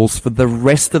guaranteed doubles for the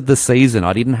rest of the season.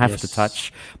 I didn't have to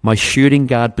touch my shooting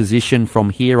guard position from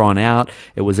here on out.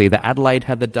 It was either Adelaide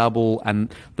had the double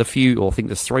and I think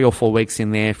there's 3 or 4 weeks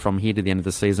in there from here to the end of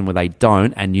the season where they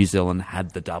don't, and New Zealand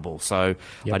had the double. So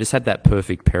I just had that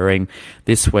perfect pairing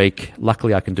this week.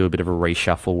 Luckily, I can do a bit of a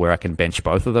reshuffle where I can bench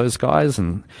both of those guys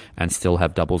and still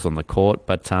have doubles on the court.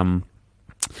 But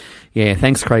yeah,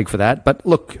 thanks, Craig, for that. But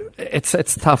look,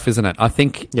 it's tough, isn't it? I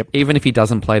think even if he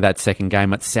doesn't play that second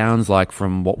game, it sounds like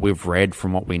from what we've read,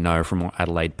 from what we know, from what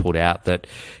Adelaide put out, that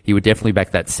he would definitely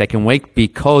back that second week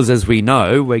because, as we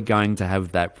know, we're going to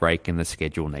have that break in the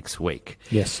schedule next week.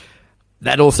 Yes.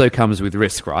 That also comes with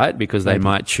risk, right? Because they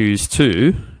might choose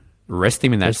to rest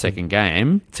him in that second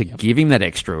game to give him that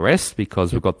extra rest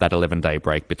because we've got that 11-day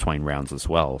break between rounds as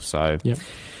well. So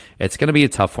it's going to be a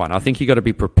tough one. I think you've got to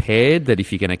be prepared that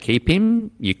if you're going to keep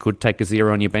him, you could take a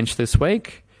 0 on your bench this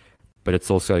week, but it's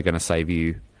also going to save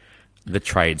you the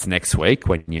trades next week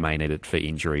when you may need it for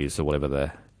injuries or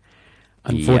whatever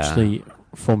Unfortunately,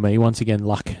 for me, once again,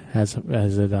 luck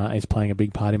is playing a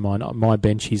big part in mine. My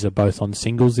benchies are both on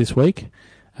singles this week,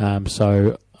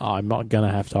 so I'm not going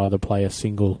to have to either play a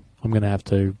single. I'm going to have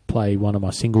to play one of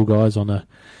my single guys on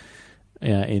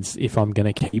if I'm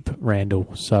going to keep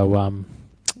Randall. So,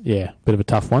 bit of a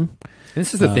tough one.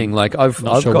 This is the thing. Like I've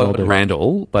got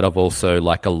Randall, but I've also,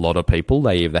 like a lot of people,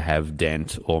 they either have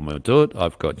Dent or Mudut.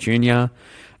 I've got Junior.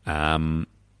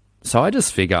 So I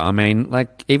just figure, I mean,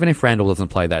 like even if Randall doesn't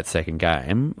play that second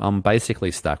game, I'm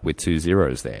basically stuck with 2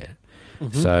 zeros there.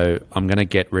 So I'm going to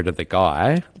get rid of the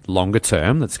guy longer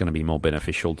term that's going to be more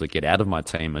beneficial to get out of my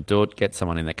team or do it, get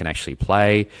someone in that can actually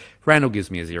play. Randall gives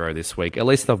me a 0 this week. At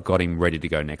least I've got him ready to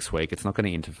go next week. It's not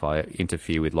going to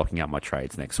interfere with locking up my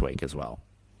trades next week as well.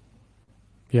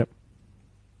 Yep.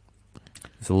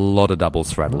 There's a lot of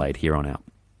doubles for Adelaide here on out.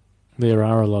 There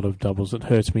are a lot of doubles. It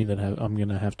hurts me that I'm going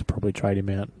to have to probably trade him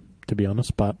out, to be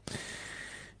honest, but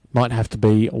might have to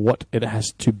be what it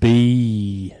has to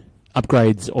be.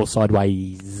 Upgrades or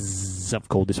sideways, I've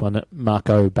called this one.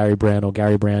 Marco, Barry Brown or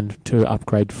Gary Brown to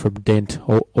upgrade from Dent.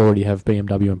 Already have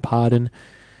BMW and Pardon.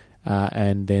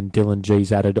 And then Dylan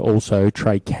G's added also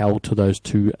Trey Cal to those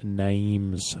 2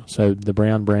 names. So the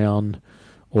Brown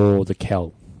or the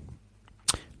Cal.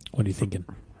 What are you thinking?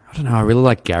 I don't know. I really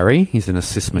like Gary. He's an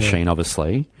assist machine,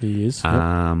 obviously. He is.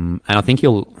 And I think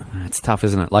it's tough,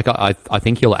 isn't it? Like I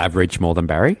think he'll average more than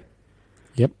Barry.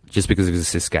 Yep. Just because of his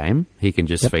assist game. He can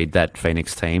just feed that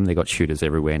Phoenix team. They got shooters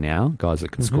everywhere now, guys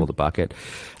that can score the bucket.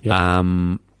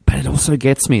 Yep. But it also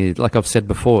gets me, like I've said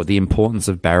before, the importance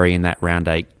of Barry in that round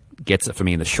 8 gets it for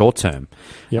me in the short term.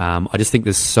 Yep. I just think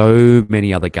there's so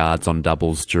many other guards on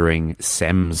doubles during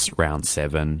SEM's round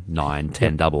 7, 9,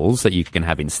 10 doubles that you can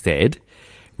have instead,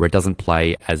 where it doesn't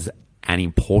play as an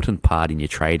important part in your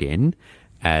trade-in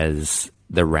as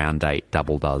the round 8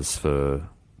 double does for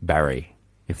Barry.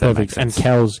 If that makes sense.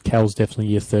 And Cal's definitely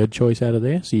your third choice out of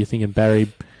there. So you're thinking Barry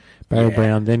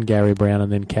Brown, then Gary Brown, and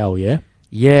then Cal, yeah?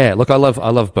 Yeah, look, I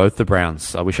love both the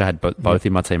Browns. I wish I had both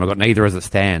in my team. I've got neither as it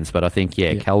stands, but I think,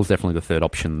 Cal's definitely the third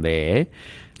option there.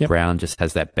 Yep. Brown just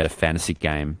has that better fantasy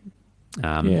game.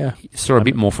 Saw a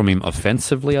bit more from him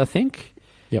offensively, I think.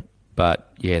 Yep.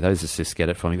 But, those assists get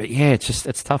it for me. But,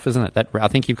 it's tough, isn't it? I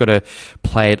think you've got to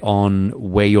play it on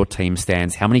where your team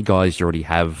stands, how many guys you already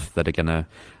have that are going to...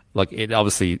 Like, it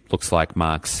obviously looks like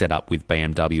Mark's set up with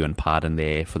BMW and Pardon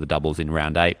there for the doubles in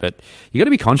round 8, but you got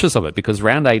to be conscious of it because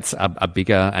round 8's a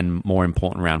bigger and more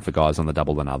important round for guys on the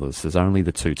double than others. There's only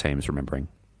the 2 teams remembering.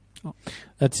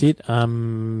 That's it. The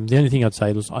only thing I'd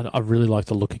say was I really like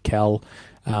to look at Cal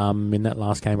in that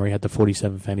last game where he had the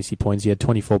 47 fantasy points. He had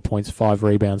 24 points, 5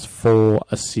 rebounds, 4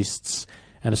 assists,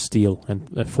 and a steal,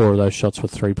 and 4 of those shots were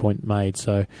 3-point made.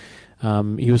 So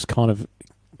he was kind of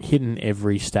hitting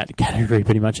every stat category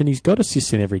pretty much, and he's got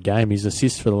assists in every game. His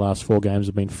assists for the last 4 games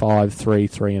have been 5, 3,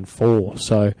 3, and 4.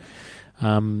 So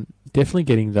definitely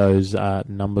getting those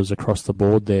numbers across the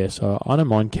board there. So I don't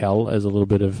mind Cal as a little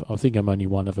bit of... I think I'm only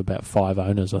one of about 5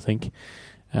 owners, I think.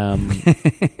 So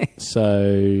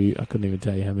I couldn't even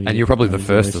tell you how many. And you're probably the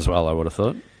first as well, I would have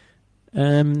thought.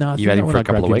 No, I you had him for a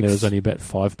couple of weeks. There was only about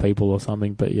 5 people or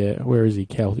something, but where is he,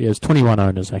 Cal? Yeah, there's 21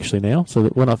 owners actually now. So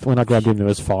when I grabbed him, there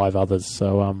was 5 others.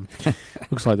 So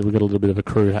looks like we've got a little bit of a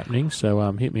crew happening.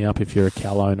 So hit me up if you're a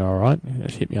Cal owner. All right,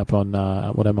 hit me up on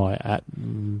what am I at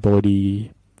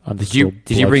Boydie. Did you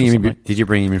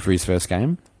bring him in for his first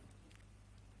game?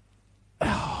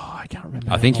 Oh, I can't remember.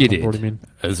 I think you did.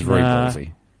 It was very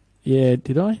ballsy. Yeah,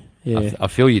 did I? Yeah. I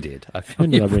feel you did. I feel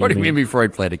you brought him in before he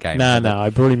played a game. No,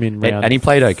 I brought him in round... And he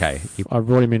played okay. I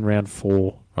brought him in round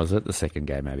 4. Was it? The second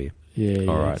game, maybe? Yeah.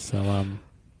 All right. So,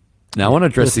 now, I want to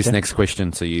address this next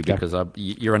question to you because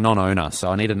you're a non-owner,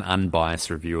 so I need an unbiased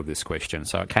review of this question.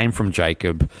 So it came from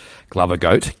Jacob Glover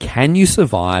Goat. Can you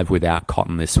survive without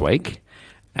Cotton this week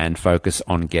and focus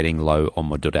on getting Low or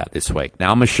Mudut out this week?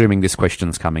 Now, I'm assuming this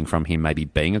question's coming from him maybe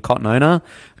being a Cotton owner,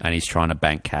 and he's trying to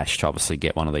bank cash to obviously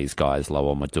get one of these guys, Low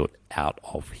or Mudut, out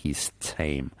of his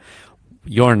team.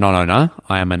 You're a non-owner.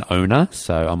 I am an owner,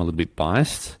 so I'm a little bit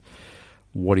biased.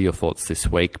 What are your thoughts this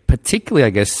week? Particularly, I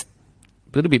guess,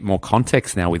 a little bit more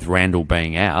context now with Randall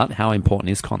being out. How important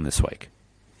is Cotton this week?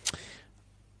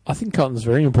 I think Cotton's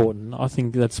very important. I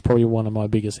think that's probably one of my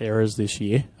biggest errors this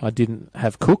year. I didn't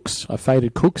have Cooks. I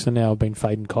faded Cooks, and now I've been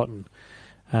fading Cotton.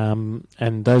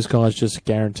 And those guys just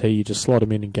guarantee you just slot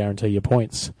them in and guarantee your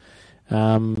points.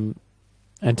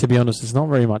 And to be honest, it's not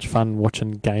very much fun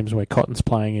watching games where Cotton's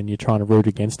playing and you're trying to root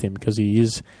against him, because he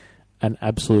is an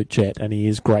absolute jet and he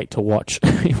is great to watch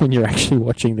when you're actually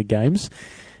watching the games.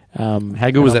 How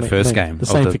good was that first game? The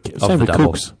same for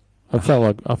Cooks. I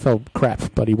felt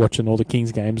crap, buddy, watching all the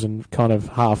Kings games and kind of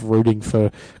half rooting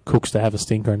for Cooks to have a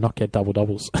stinker and not get double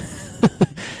doubles.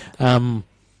 But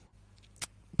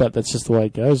that's just the way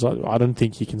it goes. I don't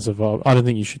think you can survive. I don't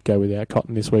think you should go without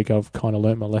Cotton this week. I've kind of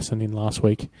learnt my lesson in last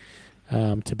week.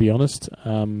 To be honest,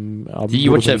 did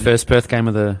you watch that first Perth game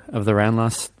of the round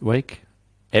last week?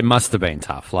 It must have been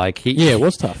tough. It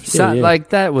was tough.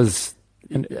 That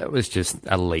was just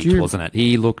elite, wasn't it?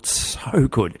 He looked so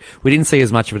good. We didn't see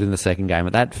as much of it in the second game,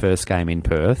 but that first game in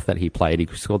Perth that he played, he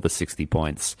scored the 60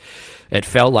 points. It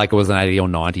felt like it was an 80 or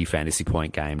 90 fantasy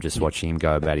point game. Just watching him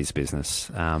go about his business,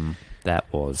 that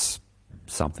was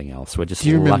something else. We're just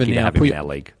lucky to have him in our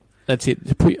league. That's it.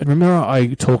 Remember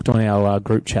I talked on our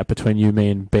group chat between you, me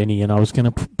and Benny, and I was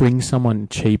going to bring someone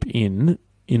cheap in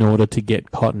order to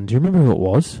get Cotton. Do you remember who it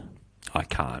was? I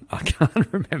can't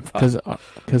remember.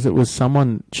 Because it was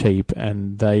someone cheap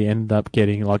and they ended up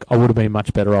getting, I would have been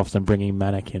much better off than bringing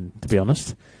Manic in, to be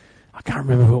honest. I can't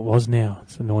remember who it was now.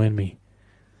 It's annoying me.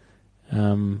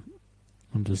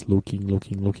 I'm just looking.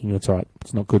 It's all right.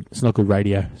 It's not good. It's not good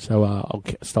radio. So I'll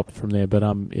stop it from there. But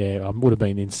I would have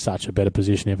been in such a better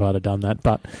position if I'd have done that.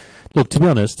 But look, to be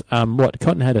honest,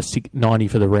 Cotton had a 90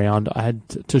 for the round. I had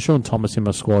Tashawn Thomas in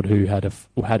my squad who had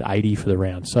 80 for the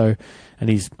round. So, and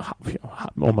he's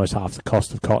almost half the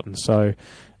cost of Cotton. So,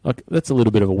 that's a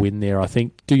little bit of a win there. I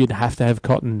think. Do you have to have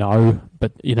Cotton? No,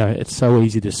 but it's so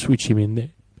easy to switch him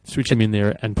in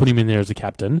there and put him in there as a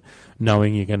captain,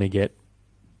 knowing you're going to get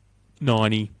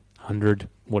 90, 100,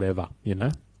 whatever,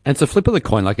 And it's a flip of the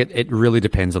coin. It really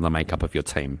depends on the makeup of your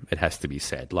team, it has to be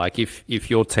said. If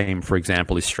your team, for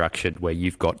example, is structured where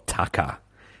you've got Tucker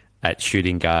at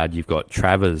shooting guard, you've got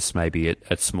Travers maybe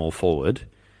at small forward,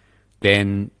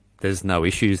 then there's no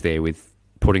issues there with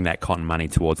putting that Cotton money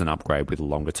towards an upgrade with a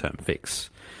longer-term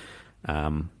fix.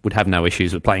 Would have no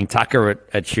issues with playing Tucker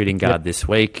at shooting guard this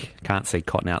week. Can't see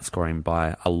Cotton outscoring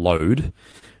by a load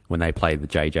when they play the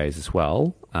JJs as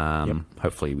well.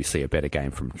 Hopefully we see a better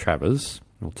game from Travers.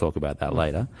 We'll talk about that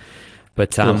later.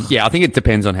 But I think it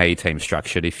depends on how your team's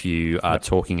structured. If you are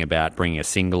talking about bringing a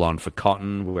single on for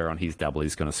Cotton, where on his double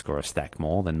he's going to score a stack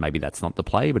more, then maybe that's not the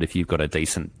play. But if you've got a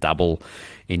decent double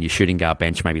in your shooting guard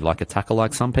bench, maybe like a Tucker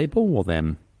like some people, well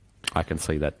then I can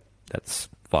see that's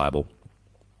viable.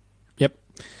 Yep.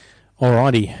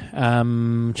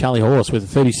 Alrighty. Charlie Horse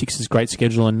with a 36ers great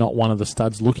schedule and not one of the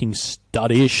studs looking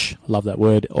studdish, love that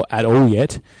word, at all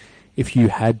yet. If you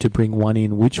had to bring one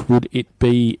in, which would it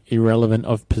be, irrelevant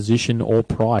of position or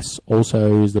price?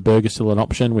 Also, is the burger still an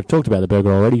option? We've talked about the burger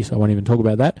already, so I won't even talk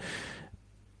about that.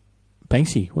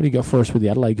 Banksy, what do you got for us with the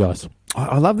Adelaide guys?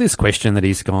 I love this question that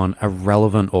he's gone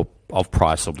irrelevant or of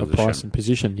price or position. Price and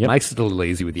position, yep. Makes it a little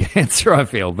easy with the answer, I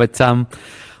feel. But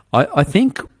I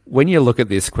think when you look at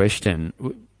this question,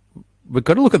 we've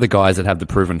got to look at the guys that have the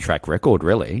proven track record,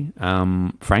 really.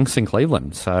 Frank's in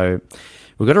Cleveland. So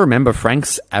we've got to remember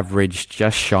Frank's averaged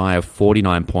just shy of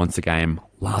 49 points a game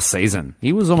last season.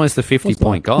 He was almost a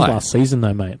 50-point guy. Last season,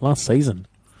 though, mate. Last season.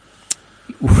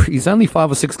 He's only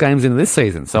 5 or 6 games into this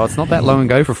season, so it's not that long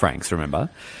ago for Franks, remember?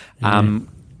 And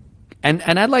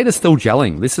Adelaide is still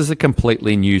gelling. This is a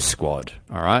completely new squad,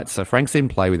 all right? So Franks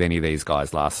didn't play with any of these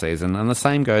guys last season, and the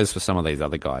same goes for some of these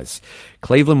other guys.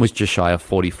 Cleveland was just shy of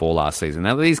 44 last season.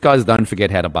 Now, these guys don't forget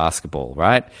how to basketball,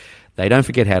 right? They don't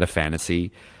forget how to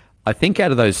fantasy. I think out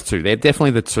of those two, they're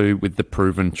definitely the two with the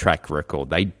proven track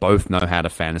record. They both know how to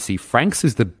fantasy. Franks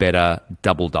is the better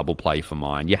double-double play for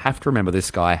mine. You have to remember this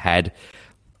guy had,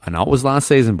 I know it was last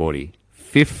season, Bordy,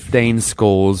 15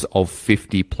 scores of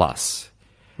 50-plus.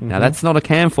 Now, that's not a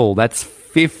handful. That's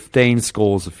 15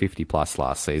 scores of 50-plus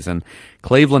last season.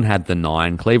 Cleveland had the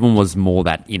 9. Cleveland was more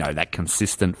that, that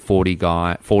consistent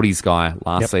 40s guy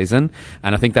last season.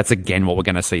 And I think that's, again, what we're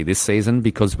going to see this season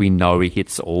because we know he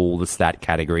hits all the stat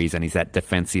categories and he's that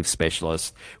defensive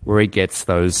specialist where he gets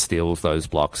those steals, those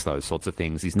blocks, those sorts of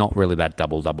things. He's not really that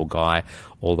double-double guy,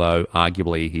 although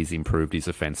arguably he's improved his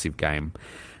offensive game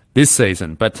this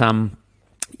season. But,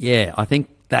 I think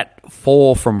that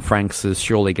 4 from Franks is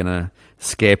surely going to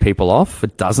scare people off.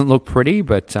 It doesn't look pretty,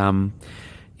 but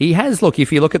he has,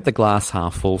 if you look at the glass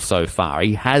half full so far,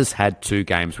 he has had 2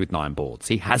 games with 9 boards.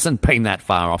 He hasn't been that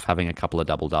far off having a couple of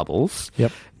double-doubles.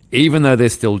 Yep. Even though they're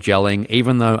still gelling,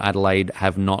 even though Adelaide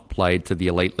have not played to the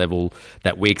elite level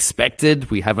that we expected,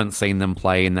 we haven't seen them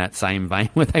play in that same vein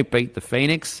where they beat the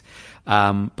Phoenix.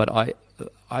 But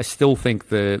I still think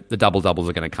the double-doubles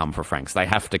are going to come for Franks. They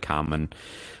have to come, and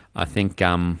I think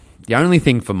the only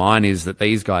thing for mine is that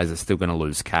these guys are still going to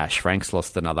lose cash. Frank's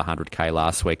lost another 100K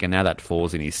last week, and now that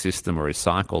falls in his system or his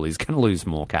cycle, he's going to lose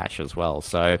more cash as well.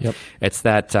 So it's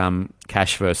that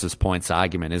cash versus points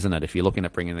argument, isn't it? If you're looking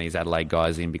at bringing these Adelaide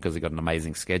guys in because they've got an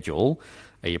amazing schedule,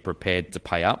 are you prepared to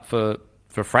pay up for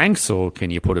Franks, or can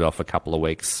you put it off a couple of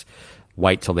weeks,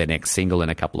 wait till their next single in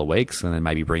a couple of weeks, and then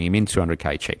maybe bring him in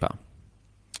 200K cheaper?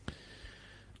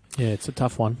 Yeah, it's a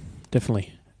tough one,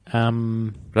 definitely.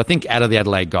 But I think out of the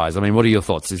Adelaide guys, I mean, what are your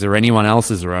thoughts? Is there anyone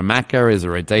else? Is there a Macca? Is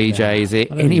there a DJ? Is there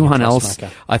anyone else? Macca.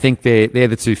 I think they're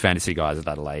the two fantasy guys at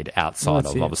Adelaide outside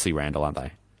of obviously Randall, aren't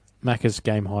they? Macca's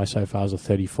game high so far is a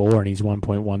 34 and he's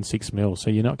 1.16 mil, so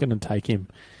you're not going to take him.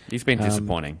 He's been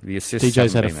disappointing. The assists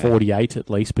DJ's had a 48 at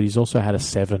least, but he's also had a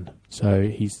 7. So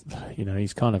he's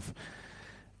kind of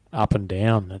up and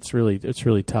down. It's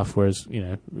really tough. Whereas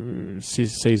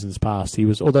seasons past,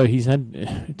 although he's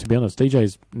had, to be honest,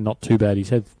 DJ's not too bad. He's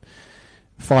had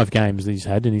 5 games and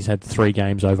he's had 3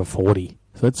 games over 40.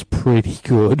 So that's pretty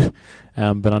good.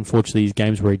 But unfortunately, these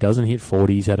games where he doesn't hit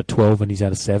 40, he's had a 12 and he's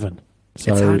had a 7.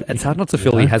 So it's hard not to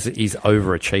feel he's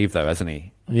overachieved though, hasn't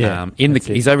he? Yeah,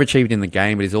 he's overachieved in the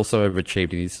game, but he's also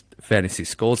overachieved in his fantasy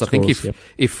scores. I think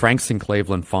if Franks and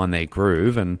Cleveland find their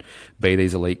groove and be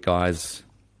these elite guys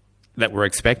that we're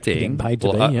expecting,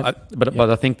 but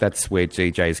I think that's where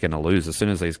DJ is going to lose. As soon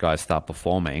as these guys start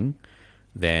performing,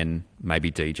 then maybe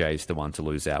DJ is the one to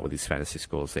lose out with his fantasy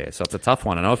scores there. So it's a tough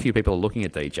one. I know a few people are looking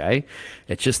at DJ.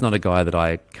 It's just not a guy that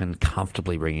I can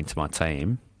comfortably bring into my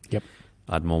team. Yep.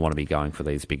 I'd more want to be going for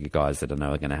these bigger guys that I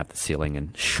know are going to have the ceiling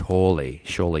and surely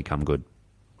come good.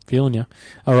 Feeling you.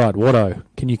 All right, Watto,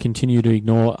 can you continue to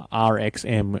ignore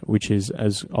RXM, which is,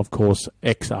 as of course,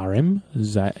 XRM,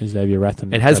 Xavier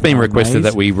Rathan? It has been requested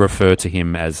that we refer to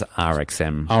him as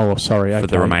RXM. Oh, sorry. For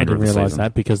the remainder of the season. I didn't realise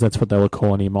that because that's what they were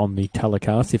calling him on the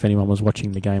telecast, if anyone was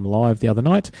watching the game live the other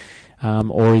night.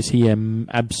 Or is he an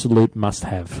absolute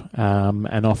must-have?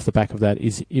 And off the back of that,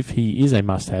 if he is a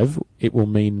must-have, it will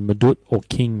mean Madut or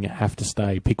King have to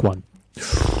stay. Pick one.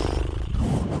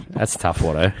 That's tough,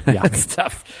 Watto. Yeah. That's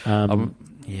tough.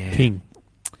 King.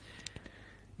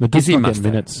 Madut's not getting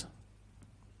minutes.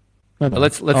 No.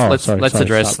 Let's address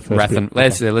Rathan.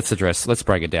 Let's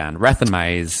break it down. Rathan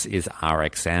Mays is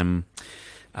RXM.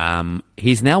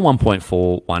 He's now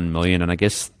 1.41 million, and I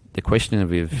guess the question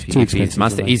of if he's going to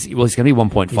be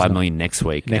 1.5 million next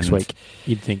week. Next week,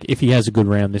 you'd think, if he has a good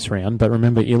round this round. But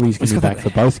remember, Illy's going to be back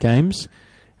for both games.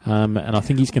 And I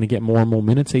think he's going to get more and more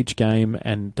minutes each game.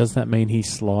 And does that mean he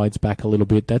slides back a little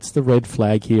bit? That's the red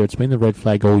flag here. It's been the red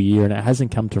flag all year, and it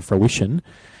hasn't come to fruition.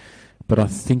 But I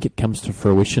think it comes to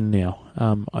fruition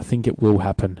now. I think it will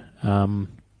happen.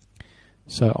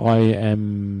 So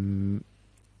I'm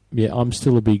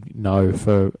still a big no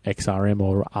for XRM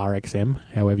or RXM,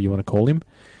 however you want to call him.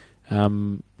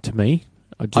 To me,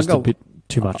 a bit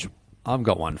too much. I've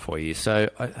got one for you. So,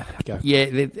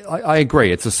 I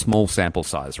agree. It's a small sample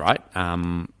size, right?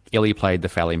 Illy played the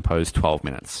foul-imposed 12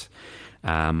 minutes.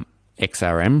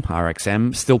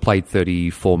 RXM, still played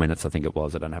 34 minutes, I think it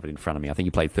was. I don't have it in front of me. I think he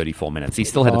played 34 minutes. He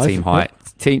still had a team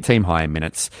high in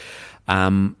minutes.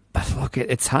 But look,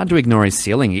 it's hard to ignore his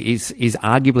ceiling. He's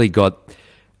arguably got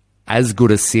as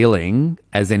good a ceiling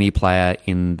as any player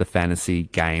in the fantasy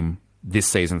game this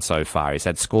season so far. He's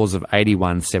had scores of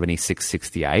 81, 76,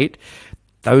 68.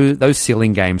 Those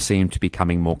ceiling games seem to be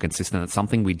becoming more consistent. It's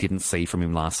something we didn't see from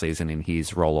him last season in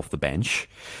his role off the bench.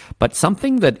 But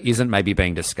something that isn't maybe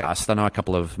being discussed, I know a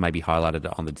couple of maybe highlighted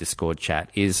it on the Discord chat,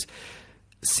 is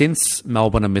since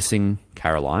Melbourne are missing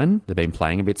Caroline, they've been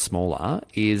playing a bit smaller,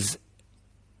 is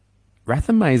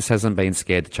Rathan Mays hasn't been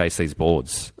scared to chase these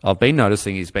boards. I've been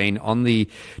noticing he's been on the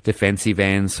defensive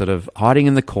end, sort of hiding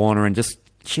in the corner and just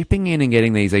chipping in and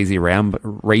getting these easy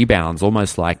rebounds,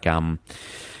 almost like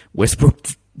Westbrook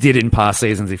did in past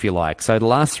seasons, if you like. So the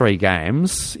last 3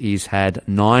 games, he's had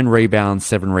 9 rebounds,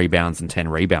 7 rebounds, and 10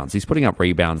 rebounds. He's putting up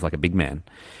rebounds like a big man.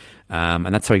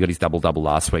 And that's how he got his double-double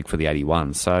last week for the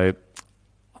 81. So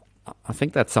I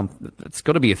think it's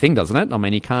got to be a thing, doesn't it? I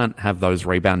mean, you can't have those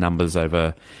rebound numbers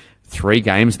over 3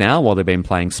 games now while they've been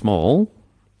playing small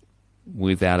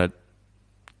without it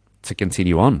to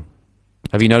continue on.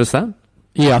 Have you noticed that?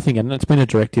 Yeah, I think, and it's been a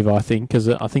directive, I think, because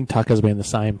I think Tucker's been the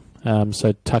same.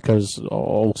 So Tucker's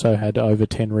also had over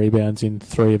 10 rebounds in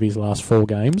 3 of his last 4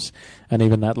 games, and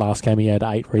even that last game he had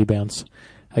 8 rebounds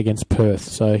against Perth.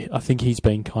 So I think he's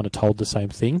been kind of told the same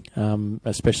thing,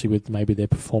 especially with maybe their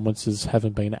performances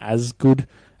haven't been as good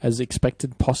as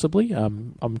expected, possibly.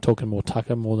 I'm talking more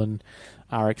Tucker more than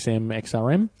RXM,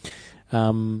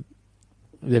 XRM.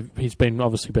 he's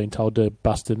obviously been told to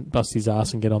bust his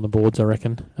ass and get on the boards, I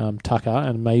reckon. Tucker,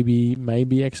 and maybe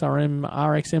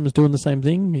RXM is doing the same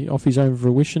thing off his own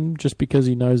fruition, just because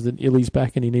he knows that Illy's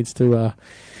back and he needs to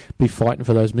be fighting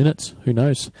for those minutes. Who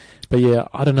knows? But yeah,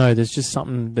 I don't know. There's just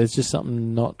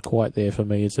something not quite there for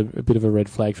me. It's a bit of a red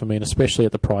flag for me, and especially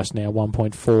at the price now,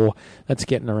 1.4. That's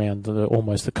getting around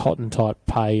almost the Cotton type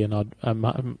pay and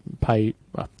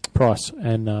price.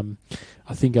 And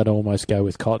I think I'd almost go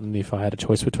with Cotton if I had a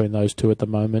choice between those two at the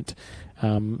moment.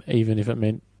 Even if it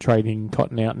meant trading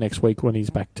Cotton out next week when he's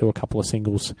back to a couple of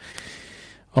singles.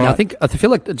 Now, I feel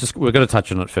like we're going to touch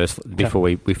on it first before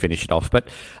we finish it off. But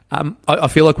I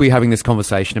feel like we were having this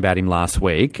conversation about him last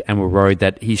week, and we're worried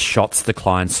that his shots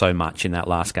declined so much in that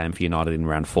last game for United in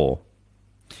round 4.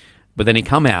 But then he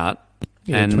come out,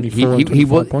 and he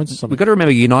was. We've got to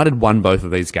remember, United won both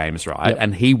of these games, right? Yep.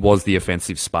 And he was the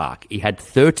offensive spark. He had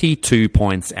 32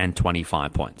 points and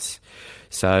 25 points.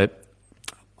 So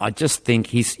I just think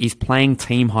he's playing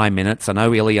team high minutes. I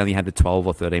know Illy only had the 12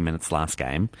 or 13 minutes last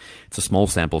game. It's a small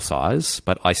sample size,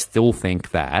 but I still think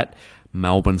that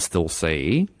Melbourne still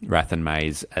see Rathan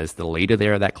Mays as the leader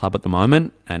there at that club at the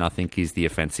moment, and I think he's the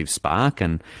offensive spark,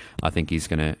 and I think he's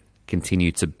going to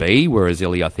continue to be, whereas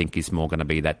Illy, I think, is more going to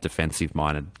be that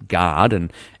defensive-minded guard,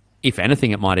 and if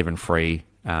anything, it might even free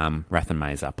Rathan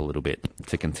Mays up a little bit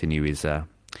to continue his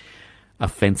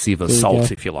offensive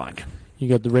assault, if you like. You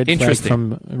got the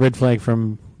red flag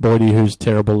from Brody, who's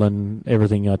terrible, and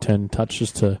everything I turn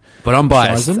touches to. But I'm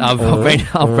biased. I've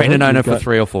been an owner for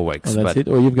 3 or 4 weeks. That's it.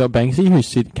 Or you've got Banksy,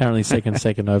 who's currently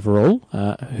second overall.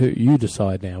 Who you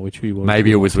decide now which we will.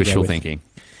 Maybe it was wishful thinking.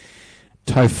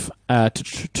 Toph,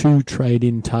 two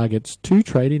trade-in targets.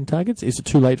 Is it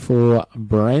too late for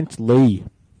Brant Lee?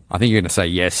 I think you're going to say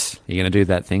yes. You're going to do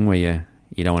that thing where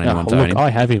you don't want anyone to own him. I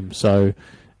have him, so.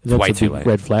 That's way a too big late.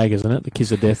 red flag, isn't it? The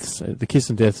kiss of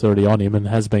death's already on him and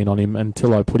has been on him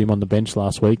until I put him on the bench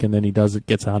last week, and then he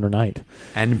gets 108.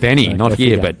 And Benny, not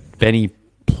here, but Benny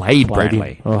played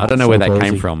Bradley. I don't know where that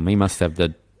came from. He must have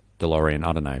the DeLorean.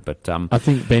 I don't know, but I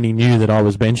think Benny knew that I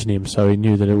was benching him, so he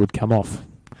knew that it would come off.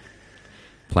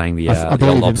 Playing the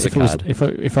old lobster card.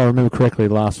 If I remember correctly,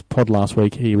 last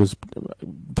week he was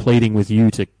pleading with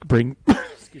you to bring.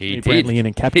 Bradley in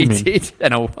and captain him. He did.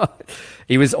 And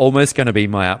he was almost going to be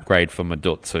my upgrade for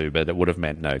Madut too, but it would have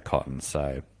meant no Cotton,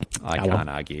 so I can't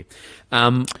argue.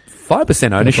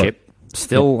 5% ownership.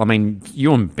 Still, I mean,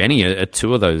 you and Benny are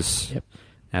 2 of those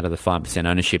out of the 5%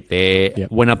 ownership there.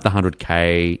 Yep. Went up the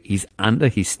 100K. He's under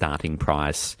his starting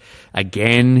price.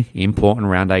 Again, important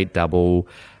round 8 double.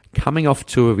 Coming off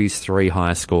 2 of his 3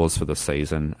 highest scores for the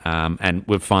season. And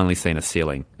we've finally seen a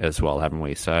ceiling as well, haven't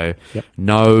we? So,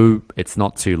 no, it's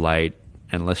not too late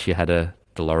unless you had a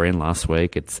DeLorean last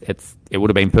week. It would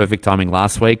have been perfect timing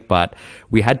last week, but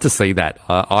we had to see that.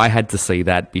 I had to see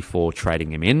that before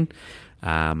trading him in.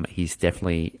 He's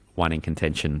definitely one in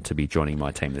contention to be joining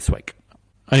my team this week.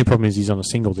 Only problem is he's on a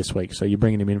single this week, so you're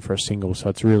bringing him in for a single. So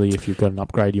it's really, if you've got an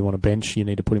upgrade you want to bench, you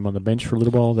need to put him on the bench for a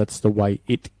little while. That's the way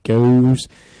it goes.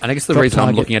 And I guess the reason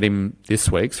I'm looking at him this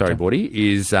week, Bordy,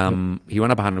 is he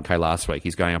went up 100K last week.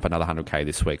 He's going up another 100K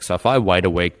this week. So if I wait a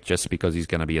week just because he's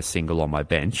going to be a single on my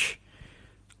bench,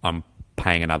 I'm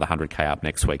paying another 100K up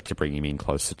next week to bring him in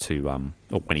closer to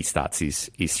when he starts his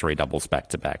 3 doubles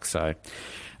back-to-back. So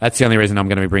that's the only reason I'm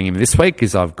going to be bringing him this week,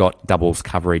 is I've got doubles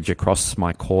coverage across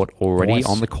my court already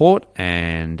on the court,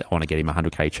 and I want to get him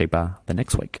 100K cheaper the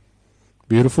next week.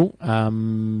 Beautiful.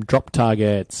 Drop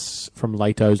targets from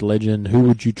Lato's Legend. Who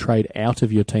would you trade out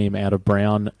of your team out of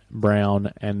Brown,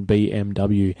 and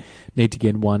BMW? Need to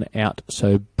get one out,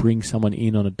 so bring someone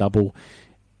in on a double.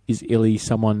 Is Illy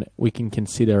someone we can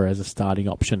consider as a starting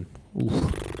option?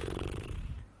 Oof.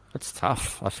 That's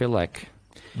tough. I feel like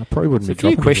I probably wouldn't be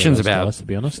dropping questions about guys, to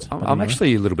be honest. I'm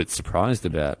actually a little bit surprised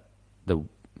about the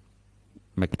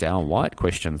McDowell White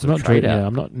questions. I'm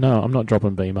not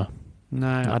dropping Beamer. No,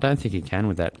 I don't think he can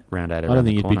with that round 8. I don't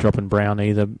think you'd be dropping Brown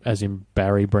either, as in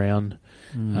Barry Brown,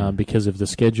 because of the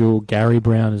schedule. Gary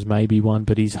Brown is maybe one,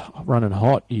 but he's running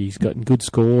hot. He's got good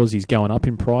scores. He's going up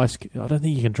in price. I don't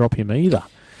think you can drop him either.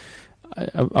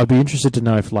 I'd be interested to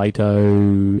know if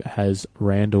Lato has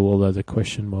Randall, although the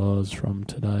question was from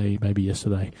today, maybe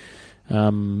yesterday.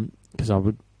 Because I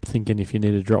would thinking if you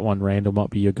need to drop one, Randall might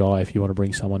be your guy if you want to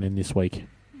bring someone in this week.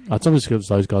 It's obviously because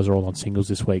those guys are all on singles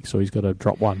this week, so he's got to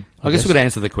drop one. I guess we could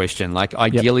answer the question. Like,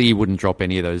 ideally, you wouldn't drop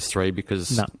any of those 3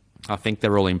 because I think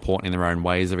they're all important in their own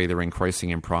ways of either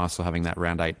increasing in price or having that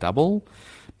round 8 double.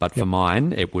 But for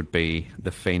mine, it would be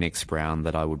the Phoenix Brown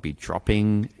that I would be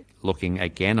dropping. looking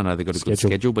again. I know they've got a good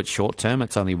schedule, but short term,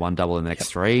 it's only one double in the next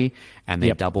three, and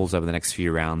their doubles over the next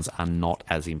few rounds are not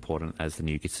as important as the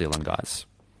New Zealand guys.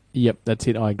 Yep, that's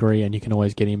it. I agree, and you can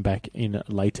always get him back in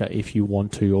later if you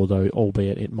want to,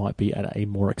 albeit it might be at a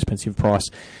more expensive price.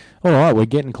 All right, we're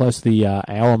getting close to the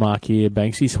hour mark here,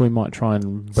 Banksy, so we might try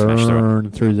and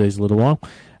burn through these a little while.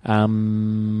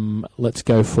 Let's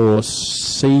go for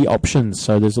C options.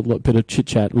 So there's a bit of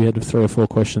chit-chat. We had 3 or 4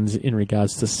 questions in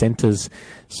regards to centres.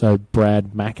 So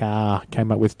Brad Mackar came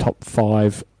up with top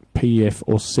 5 PF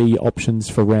or C options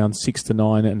for round 6 to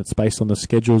 9, and it's based on the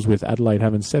schedules, with Adelaide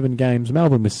having 7 games,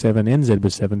 Melbourne with 7, NZ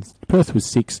with 7, Perth with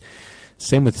 6,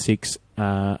 Sem with 6,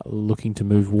 looking to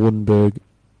move Wardenburg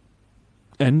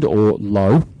and or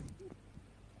Low.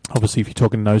 Obviously, if you're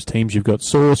talking those teams, you've got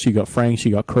Sauce, you've got Franks,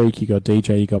 you've got Creek, you've got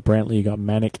DJ, you've got Brantley, you've got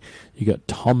Manic, you've got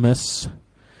Thomas.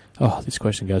 Oh, this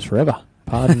question goes forever.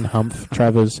 Pardon, Humph,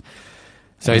 Travers.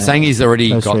 So you're saying he's already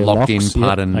got locked locks, in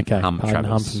Pardon, okay. Humph, Pardon, Travers.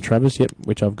 Humph and Travers, yep,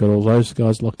 which I've got all those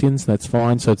guys locked in, so that's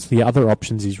fine. So it's the other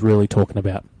options he's really talking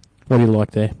about. What do you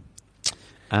like there?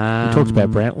 He talks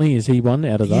about Brantley. Is he one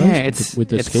out of those with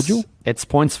the schedule? It's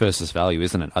points versus value,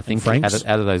 isn't it? I think out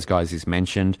of those guys he's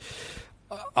mentioned,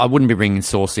 I wouldn't be bringing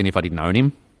Sauce in if I didn't own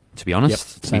him, to be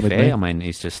honest, to be fair. I mean,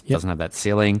 he just doesn't have that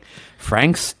ceiling.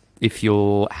 Franks, if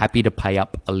you're happy to pay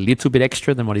up a little bit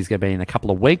extra than what he's going to be in a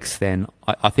couple of weeks, then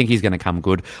I think he's going to come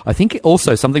good. I think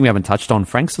also something we haven't touched on,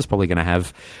 Franks is probably going to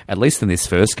have, at least in this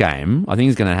first game, I think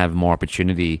he's going to have more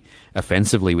opportunity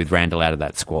offensively with Randall out of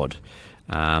that squad.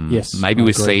 Maybe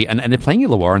we see, and they're playing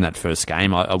Illawarra in that first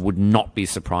game. I would not be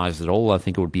surprised at all. I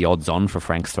think it would be odds on for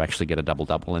Franks to actually get a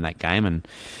double-double in that game and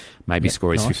maybe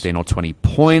score his 15 or 20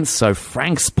 points. So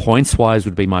Franks, points-wise,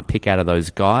 would be my pick out of those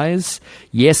guys.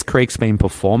 Yes, Creek's been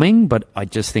performing, but I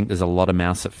just think there's a lot of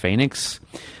mouse at Phoenix.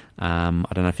 I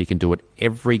don't know if he can do it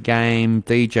every game.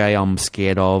 DJ, I'm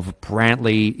scared of.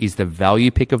 Brantley is the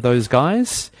value pick of those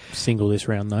guys. Single this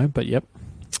round, though, but yep.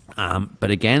 But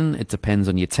again, it depends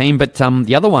on your team. But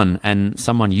the other one, and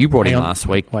someone you brought in last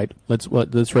week. Wait, let's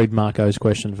read Marco's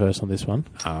question first on this one.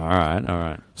 All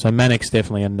right. So Manic's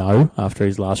definitely a no after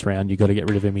his last round. You've got to get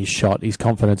rid of him. He's shot. His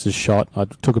confidence is shot. I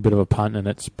took a bit of a punt and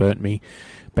it's burnt me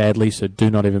badly, so do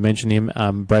not even mention him.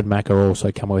 Brad Macker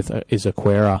also come with is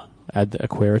Aquera. Add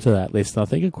Aquera to that list. I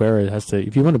think Aquera has to.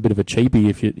 If you want a bit of a cheapie,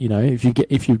 if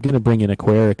you're going to bring in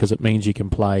Aquera because it means you can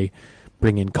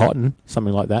bring in Cotton,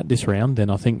 something like that this round, then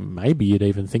I think maybe you'd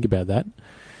even think about that.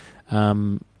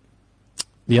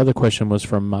 The other question was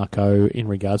from Marco in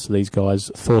regards to these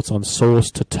guys. Thoughts on Sauce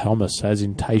to Thomas, as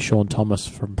in Tayshaun Thomas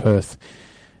from Perth.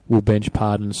 Will bench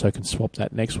Pardon, so can swap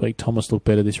that next week. Thomas looked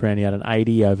better this round. He had an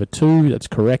 80 over 2, that's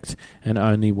correct, and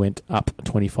only went up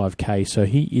 25k, so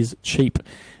he is cheap.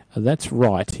 That's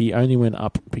right. He only went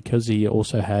up because he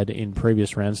also had in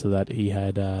previous rounds to that he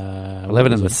had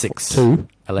 11 and a 6. 2.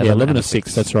 11 and a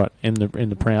 6. 6. That's right. In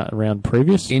the round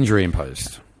previous. Injury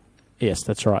imposed. Yes,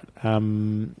 that's right.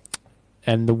 And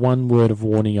the one word of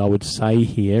warning I would say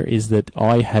here is that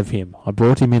I have him. I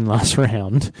brought him in last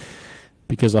round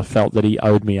because I felt that he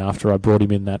owed me after I brought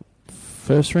him in that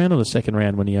first round or the second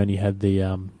round when he only had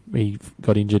he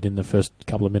got injured in the first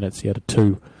couple of minutes. He had a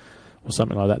 2. Or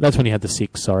something like that. That's when he had the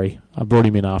 6, sorry. I brought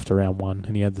him in after round 1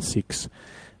 and he had the 6.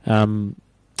 So,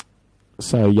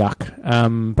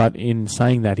 yuck. But in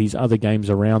saying that, his other games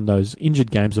around those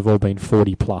injured games have all been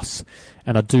 40 plus.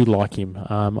 And I do like him.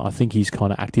 I think he's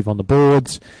kind of active on the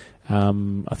boards.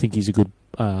 I think he's a good,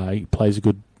 he plays a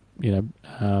good,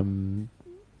 a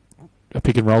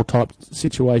pick and roll type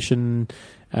situation.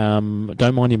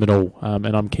 Don't mind him at all. And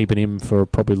I'm keeping him for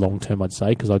probably long term, I'd say,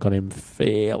 because I got him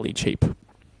fairly cheap.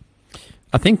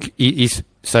 I think he's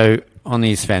so on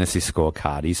his fantasy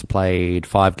scorecard. He's played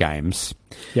 5 games.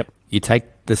 Yep. You take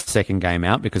the second game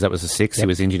out because that was a 6. Yep. He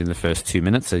was injured in the first 2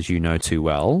 minutes, as you know too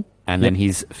well. And then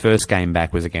his first game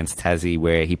back was against Tassie,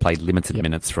 where he played limited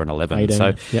minutes for an 11. 18.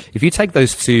 So if you take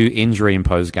those 2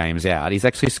 injury-imposed games out, he's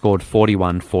actually scored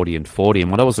 41, 40, and 40.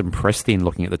 And what I was impressed in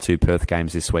looking at the 2 Perth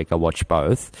games this week, I watched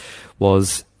both,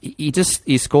 was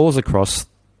he scores across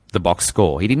the box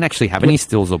score. He didn't actually have any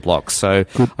steals or blocks, so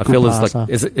I feel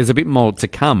there's a bit more to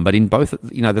come. But in both,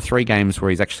 the 3 games where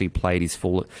he's actually played his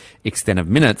full extent of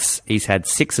minutes, he's had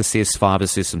 6 assists, 5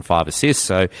 assists, and 5 assists.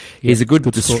 So he's a good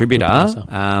distributor.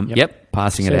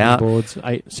 Passing 7 it out. Boards,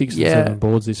 6 and 7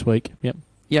 boards this week.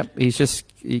 Yep,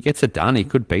 he gets it done. He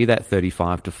could be that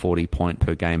 35 to 40 point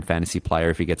per game fantasy player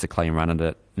if he gets a clean run at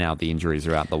it. Now the injuries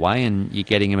are out the way, and you're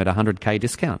getting him at a 100k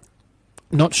discount.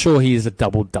 Not sure he is a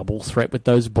double threat with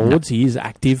those boards. No. He is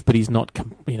active, but he's not.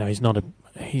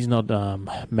 He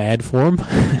mad for him,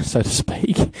 so to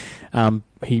speak.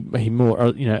 He more,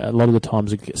 a lot of the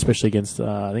times, especially against,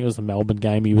 I think it was the Melbourne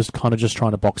game, he was kind of just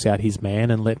trying to box out his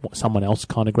man and let someone else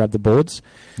kind of grab the boards.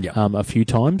 A few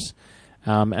times.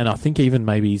 And I think even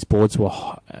maybe his boards were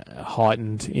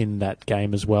heightened in that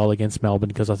game as well against Melbourne,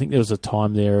 because I think there was a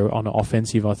time there on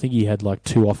offensive. I think he had like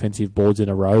 2 offensive boards in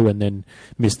a row and then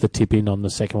missed the tip in on the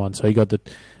second one. So he got the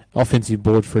offensive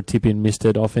board for a tip in, missed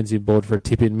it. Offensive board for a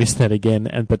tip in, missed that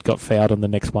again, but got fouled on the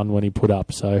next one when he put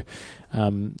up. So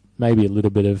maybe a little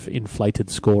bit of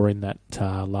inflated score in that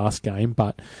last game,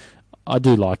 but I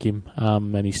do like him,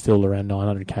 and he's still around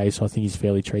 900k, so I think he's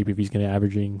fairly cheap if he's going to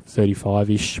averaging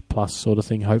 35-ish plus sort of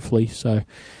thing, hopefully. So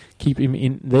keep him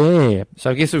in there. So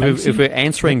I guess if we're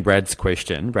answering Brad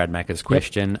Macker's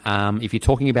question, if you're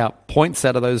talking about points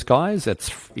out of those guys, it's,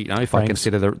 if Franks. I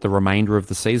consider the remainder of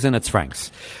the season, it's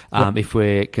Franks. If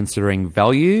we're considering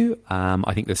value,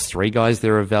 I think there's 3 guys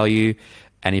there of value.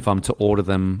 And if I'm to order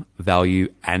them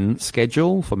value and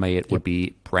schedule, for me it would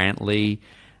be Brantley,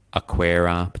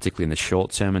 Aquera, particularly in the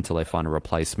short term until they find a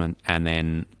replacement, and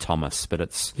then Thomas. But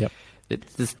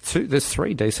there's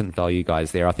 3 decent value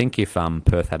guys there. I think if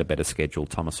Perth had a better schedule,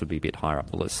 Thomas would be a bit higher up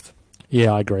the list.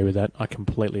 Yeah, I agree with that. I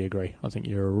completely agree. I think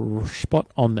you're spot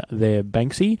on there,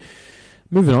 Banksy.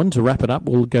 Moving on to wrap it up,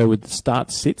 we'll go with the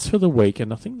start sits for the week,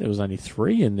 and I think there was only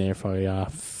 3 in there if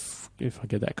I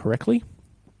get that correctly.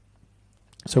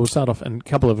 So we'll start off, and a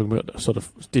couple of them got sort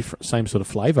of different, same sort of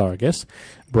flavour, I guess.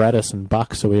 Braddis and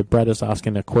Buck. So we have Braddis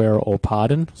asking Aquera or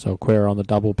Pardon. So Aquera on the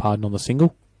double, Pardon on the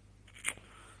single.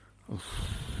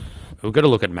 We've got to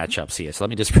look at matchups here. So let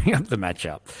me just bring up the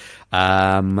matchup.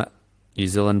 New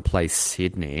Zealand plays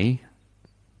Sydney.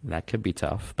 That could be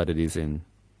tough, but it is in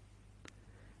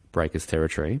Breakers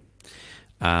territory.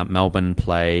 Melbourne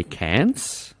play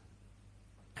Cairns,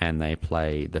 and they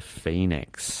play the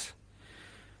Phoenix.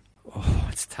 Oh,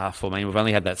 it's tough. I mean, we've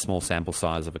only had that small sample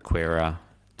size of Aquera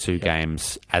 2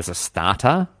 games as a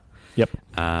starter. Yep.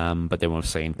 But then we've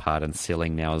seen Pardon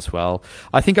Silling now as well.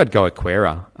 I think I'd go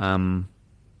Aquera.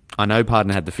 I know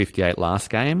Pardon had the 58 last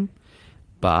game,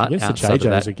 but I guess the JJ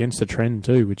was against the trend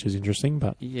too, which is interesting.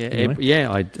 But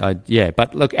anyway.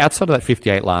 But look, outside of that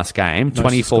 58 last game, most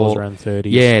 24 around 30s.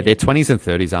 Yeah, they're 20s and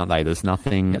 30s, aren't they? There's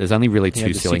nothing. There's only really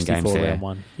 2 Silling games there.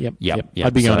 One. Yep.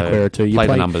 I'd be going Aquera too. Play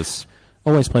the numbers.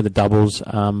 Always play the doubles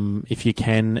if you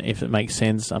can, if it makes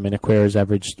sense. I mean, Aquera's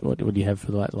averaged, what do you have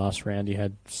for that last round? You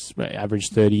had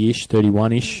averaged 30-ish,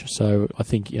 31-ish. So I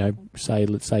think,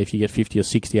 let's say if you get 50 or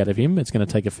 60 out of him, it's going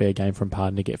to take a fair game from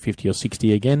Pardon to get 50 or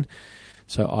 60 again.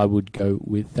 So I would go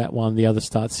with that one. The other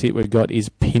start sit we've got is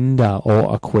Pinder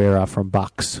or Aquera from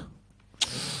Bucks.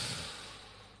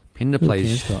 Pinder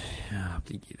plays...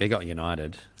 They got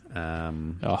United.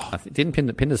 Didn't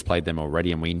Pinder's played them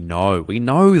already, and we know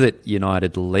that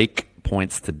United leak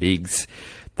points to bigs.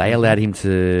 They allowed him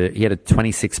to. He had a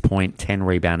 26-point, 10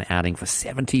 rebound outing for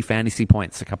 70 fantasy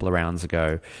points a couple of rounds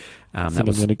ago. I'm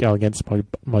going to go against my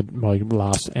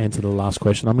last answer to the last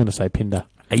question. I'm going to say Pinder.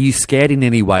 Are you scared in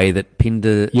any way that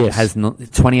Pinder has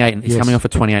not 28? He's coming off a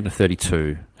 28 to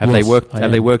 32.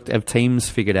 Have teams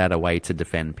figured out a way to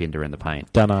defend Pinder in the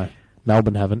paint? Don't know.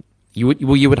 Melbourne haven't. You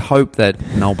would hope that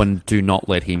Melbourne do not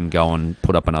let him go and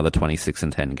put up another 26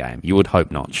 and 10 game. You would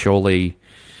hope not. Surely,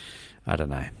 I don't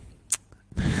know.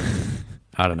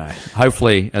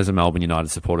 Hopefully, as a Melbourne United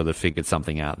supporter, they've figured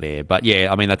something out there. But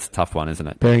yeah, I mean, that's a tough one, isn't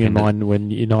it? Bearing in mind, when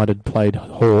United played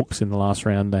Hawks in the last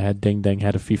round, they had Deng Deng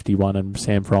had a 51 and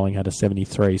Sam Froling had a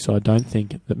 73. So I don't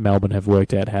think that Melbourne have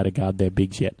worked out how to guard their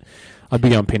bigs yet. I'd be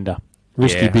going Pinder.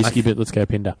 Risky bisky, but let's go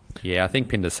Pinder. Yeah, I think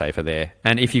Pinder's safer there.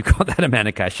 And if you've got that amount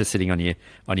of cash just sitting on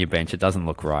your bench, it doesn't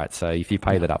look right. So if you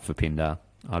pay that up for Pinder,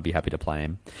 I'd be happy to play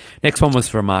him. Next one was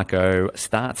for Marco.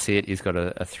 Start sit. He's got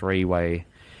a 3-way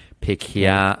pick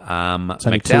here.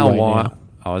 McDowell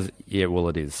White.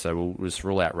 It is. So we'll just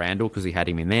rule out Randall because he had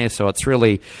him in there. So it's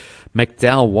really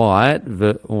McDowell White.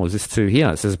 Is this 2 here?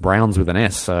 It says Browns with an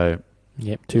S. So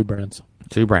yep, 2 Browns.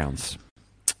 2 Browns.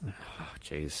 Oh,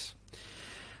 jeez.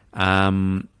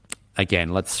 Again,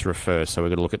 let's refer. So we're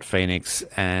going to look at Phoenix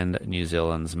and New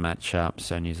Zealand's matchup.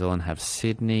 So New Zealand have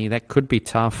Sydney. That could be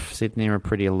tough. Sydney are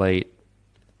pretty elite.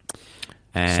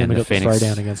 And the Phoenix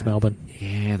throwdown against Melbourne.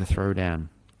 Yeah, the throwdown.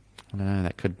 I don't know.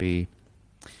 That could be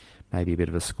maybe a bit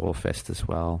of a score fest as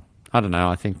well. I don't know.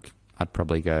 I think I'd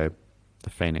probably go the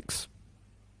Phoenix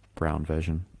Brown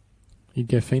version. You'd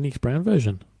go Phoenix Brown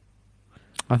version?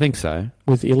 I think so.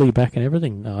 With Illy back and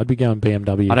everything? No, I'd be going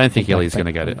BMW. I don't think Illy's going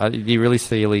to go to... Do you really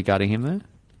see Illy guarding him there?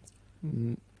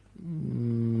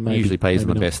 Maybe, he usually plays in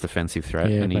the not. best defensive threat.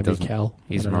 Yeah, and he maybe doesn't. Cal.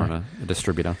 He's more a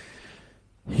distributor.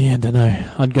 Yeah, I don't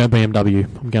know. I'd go BMW.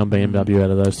 I'm going BMW out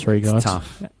of those three guys. It's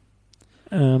tough.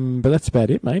 But that's about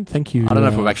it, mate. Thank you. I don't know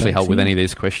if we've actually helped with any of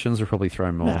these questions. We're probably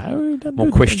throwing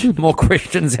more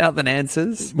questions out than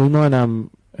answers. We might.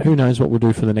 Who knows what we'll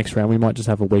do for the next round? We might just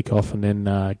have a week off and then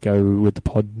go with the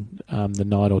pod the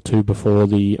night or two before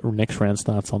the next round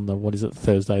starts on the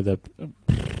Thursday,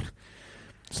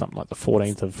 something like the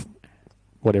 14th of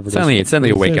whatever. It's only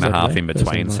a week and a half in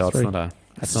between, so it's not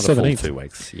a full 2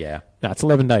 weeks. Yeah. No, it's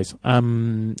 11 days.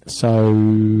 So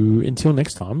until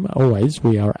next time, always,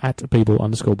 we are at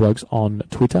people_blokes on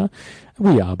Twitter.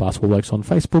 We are Basketball Blokes on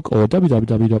Facebook or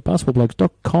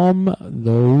www.basketballblokes.com,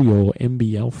 though your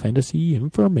NBL fantasy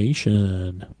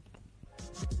information.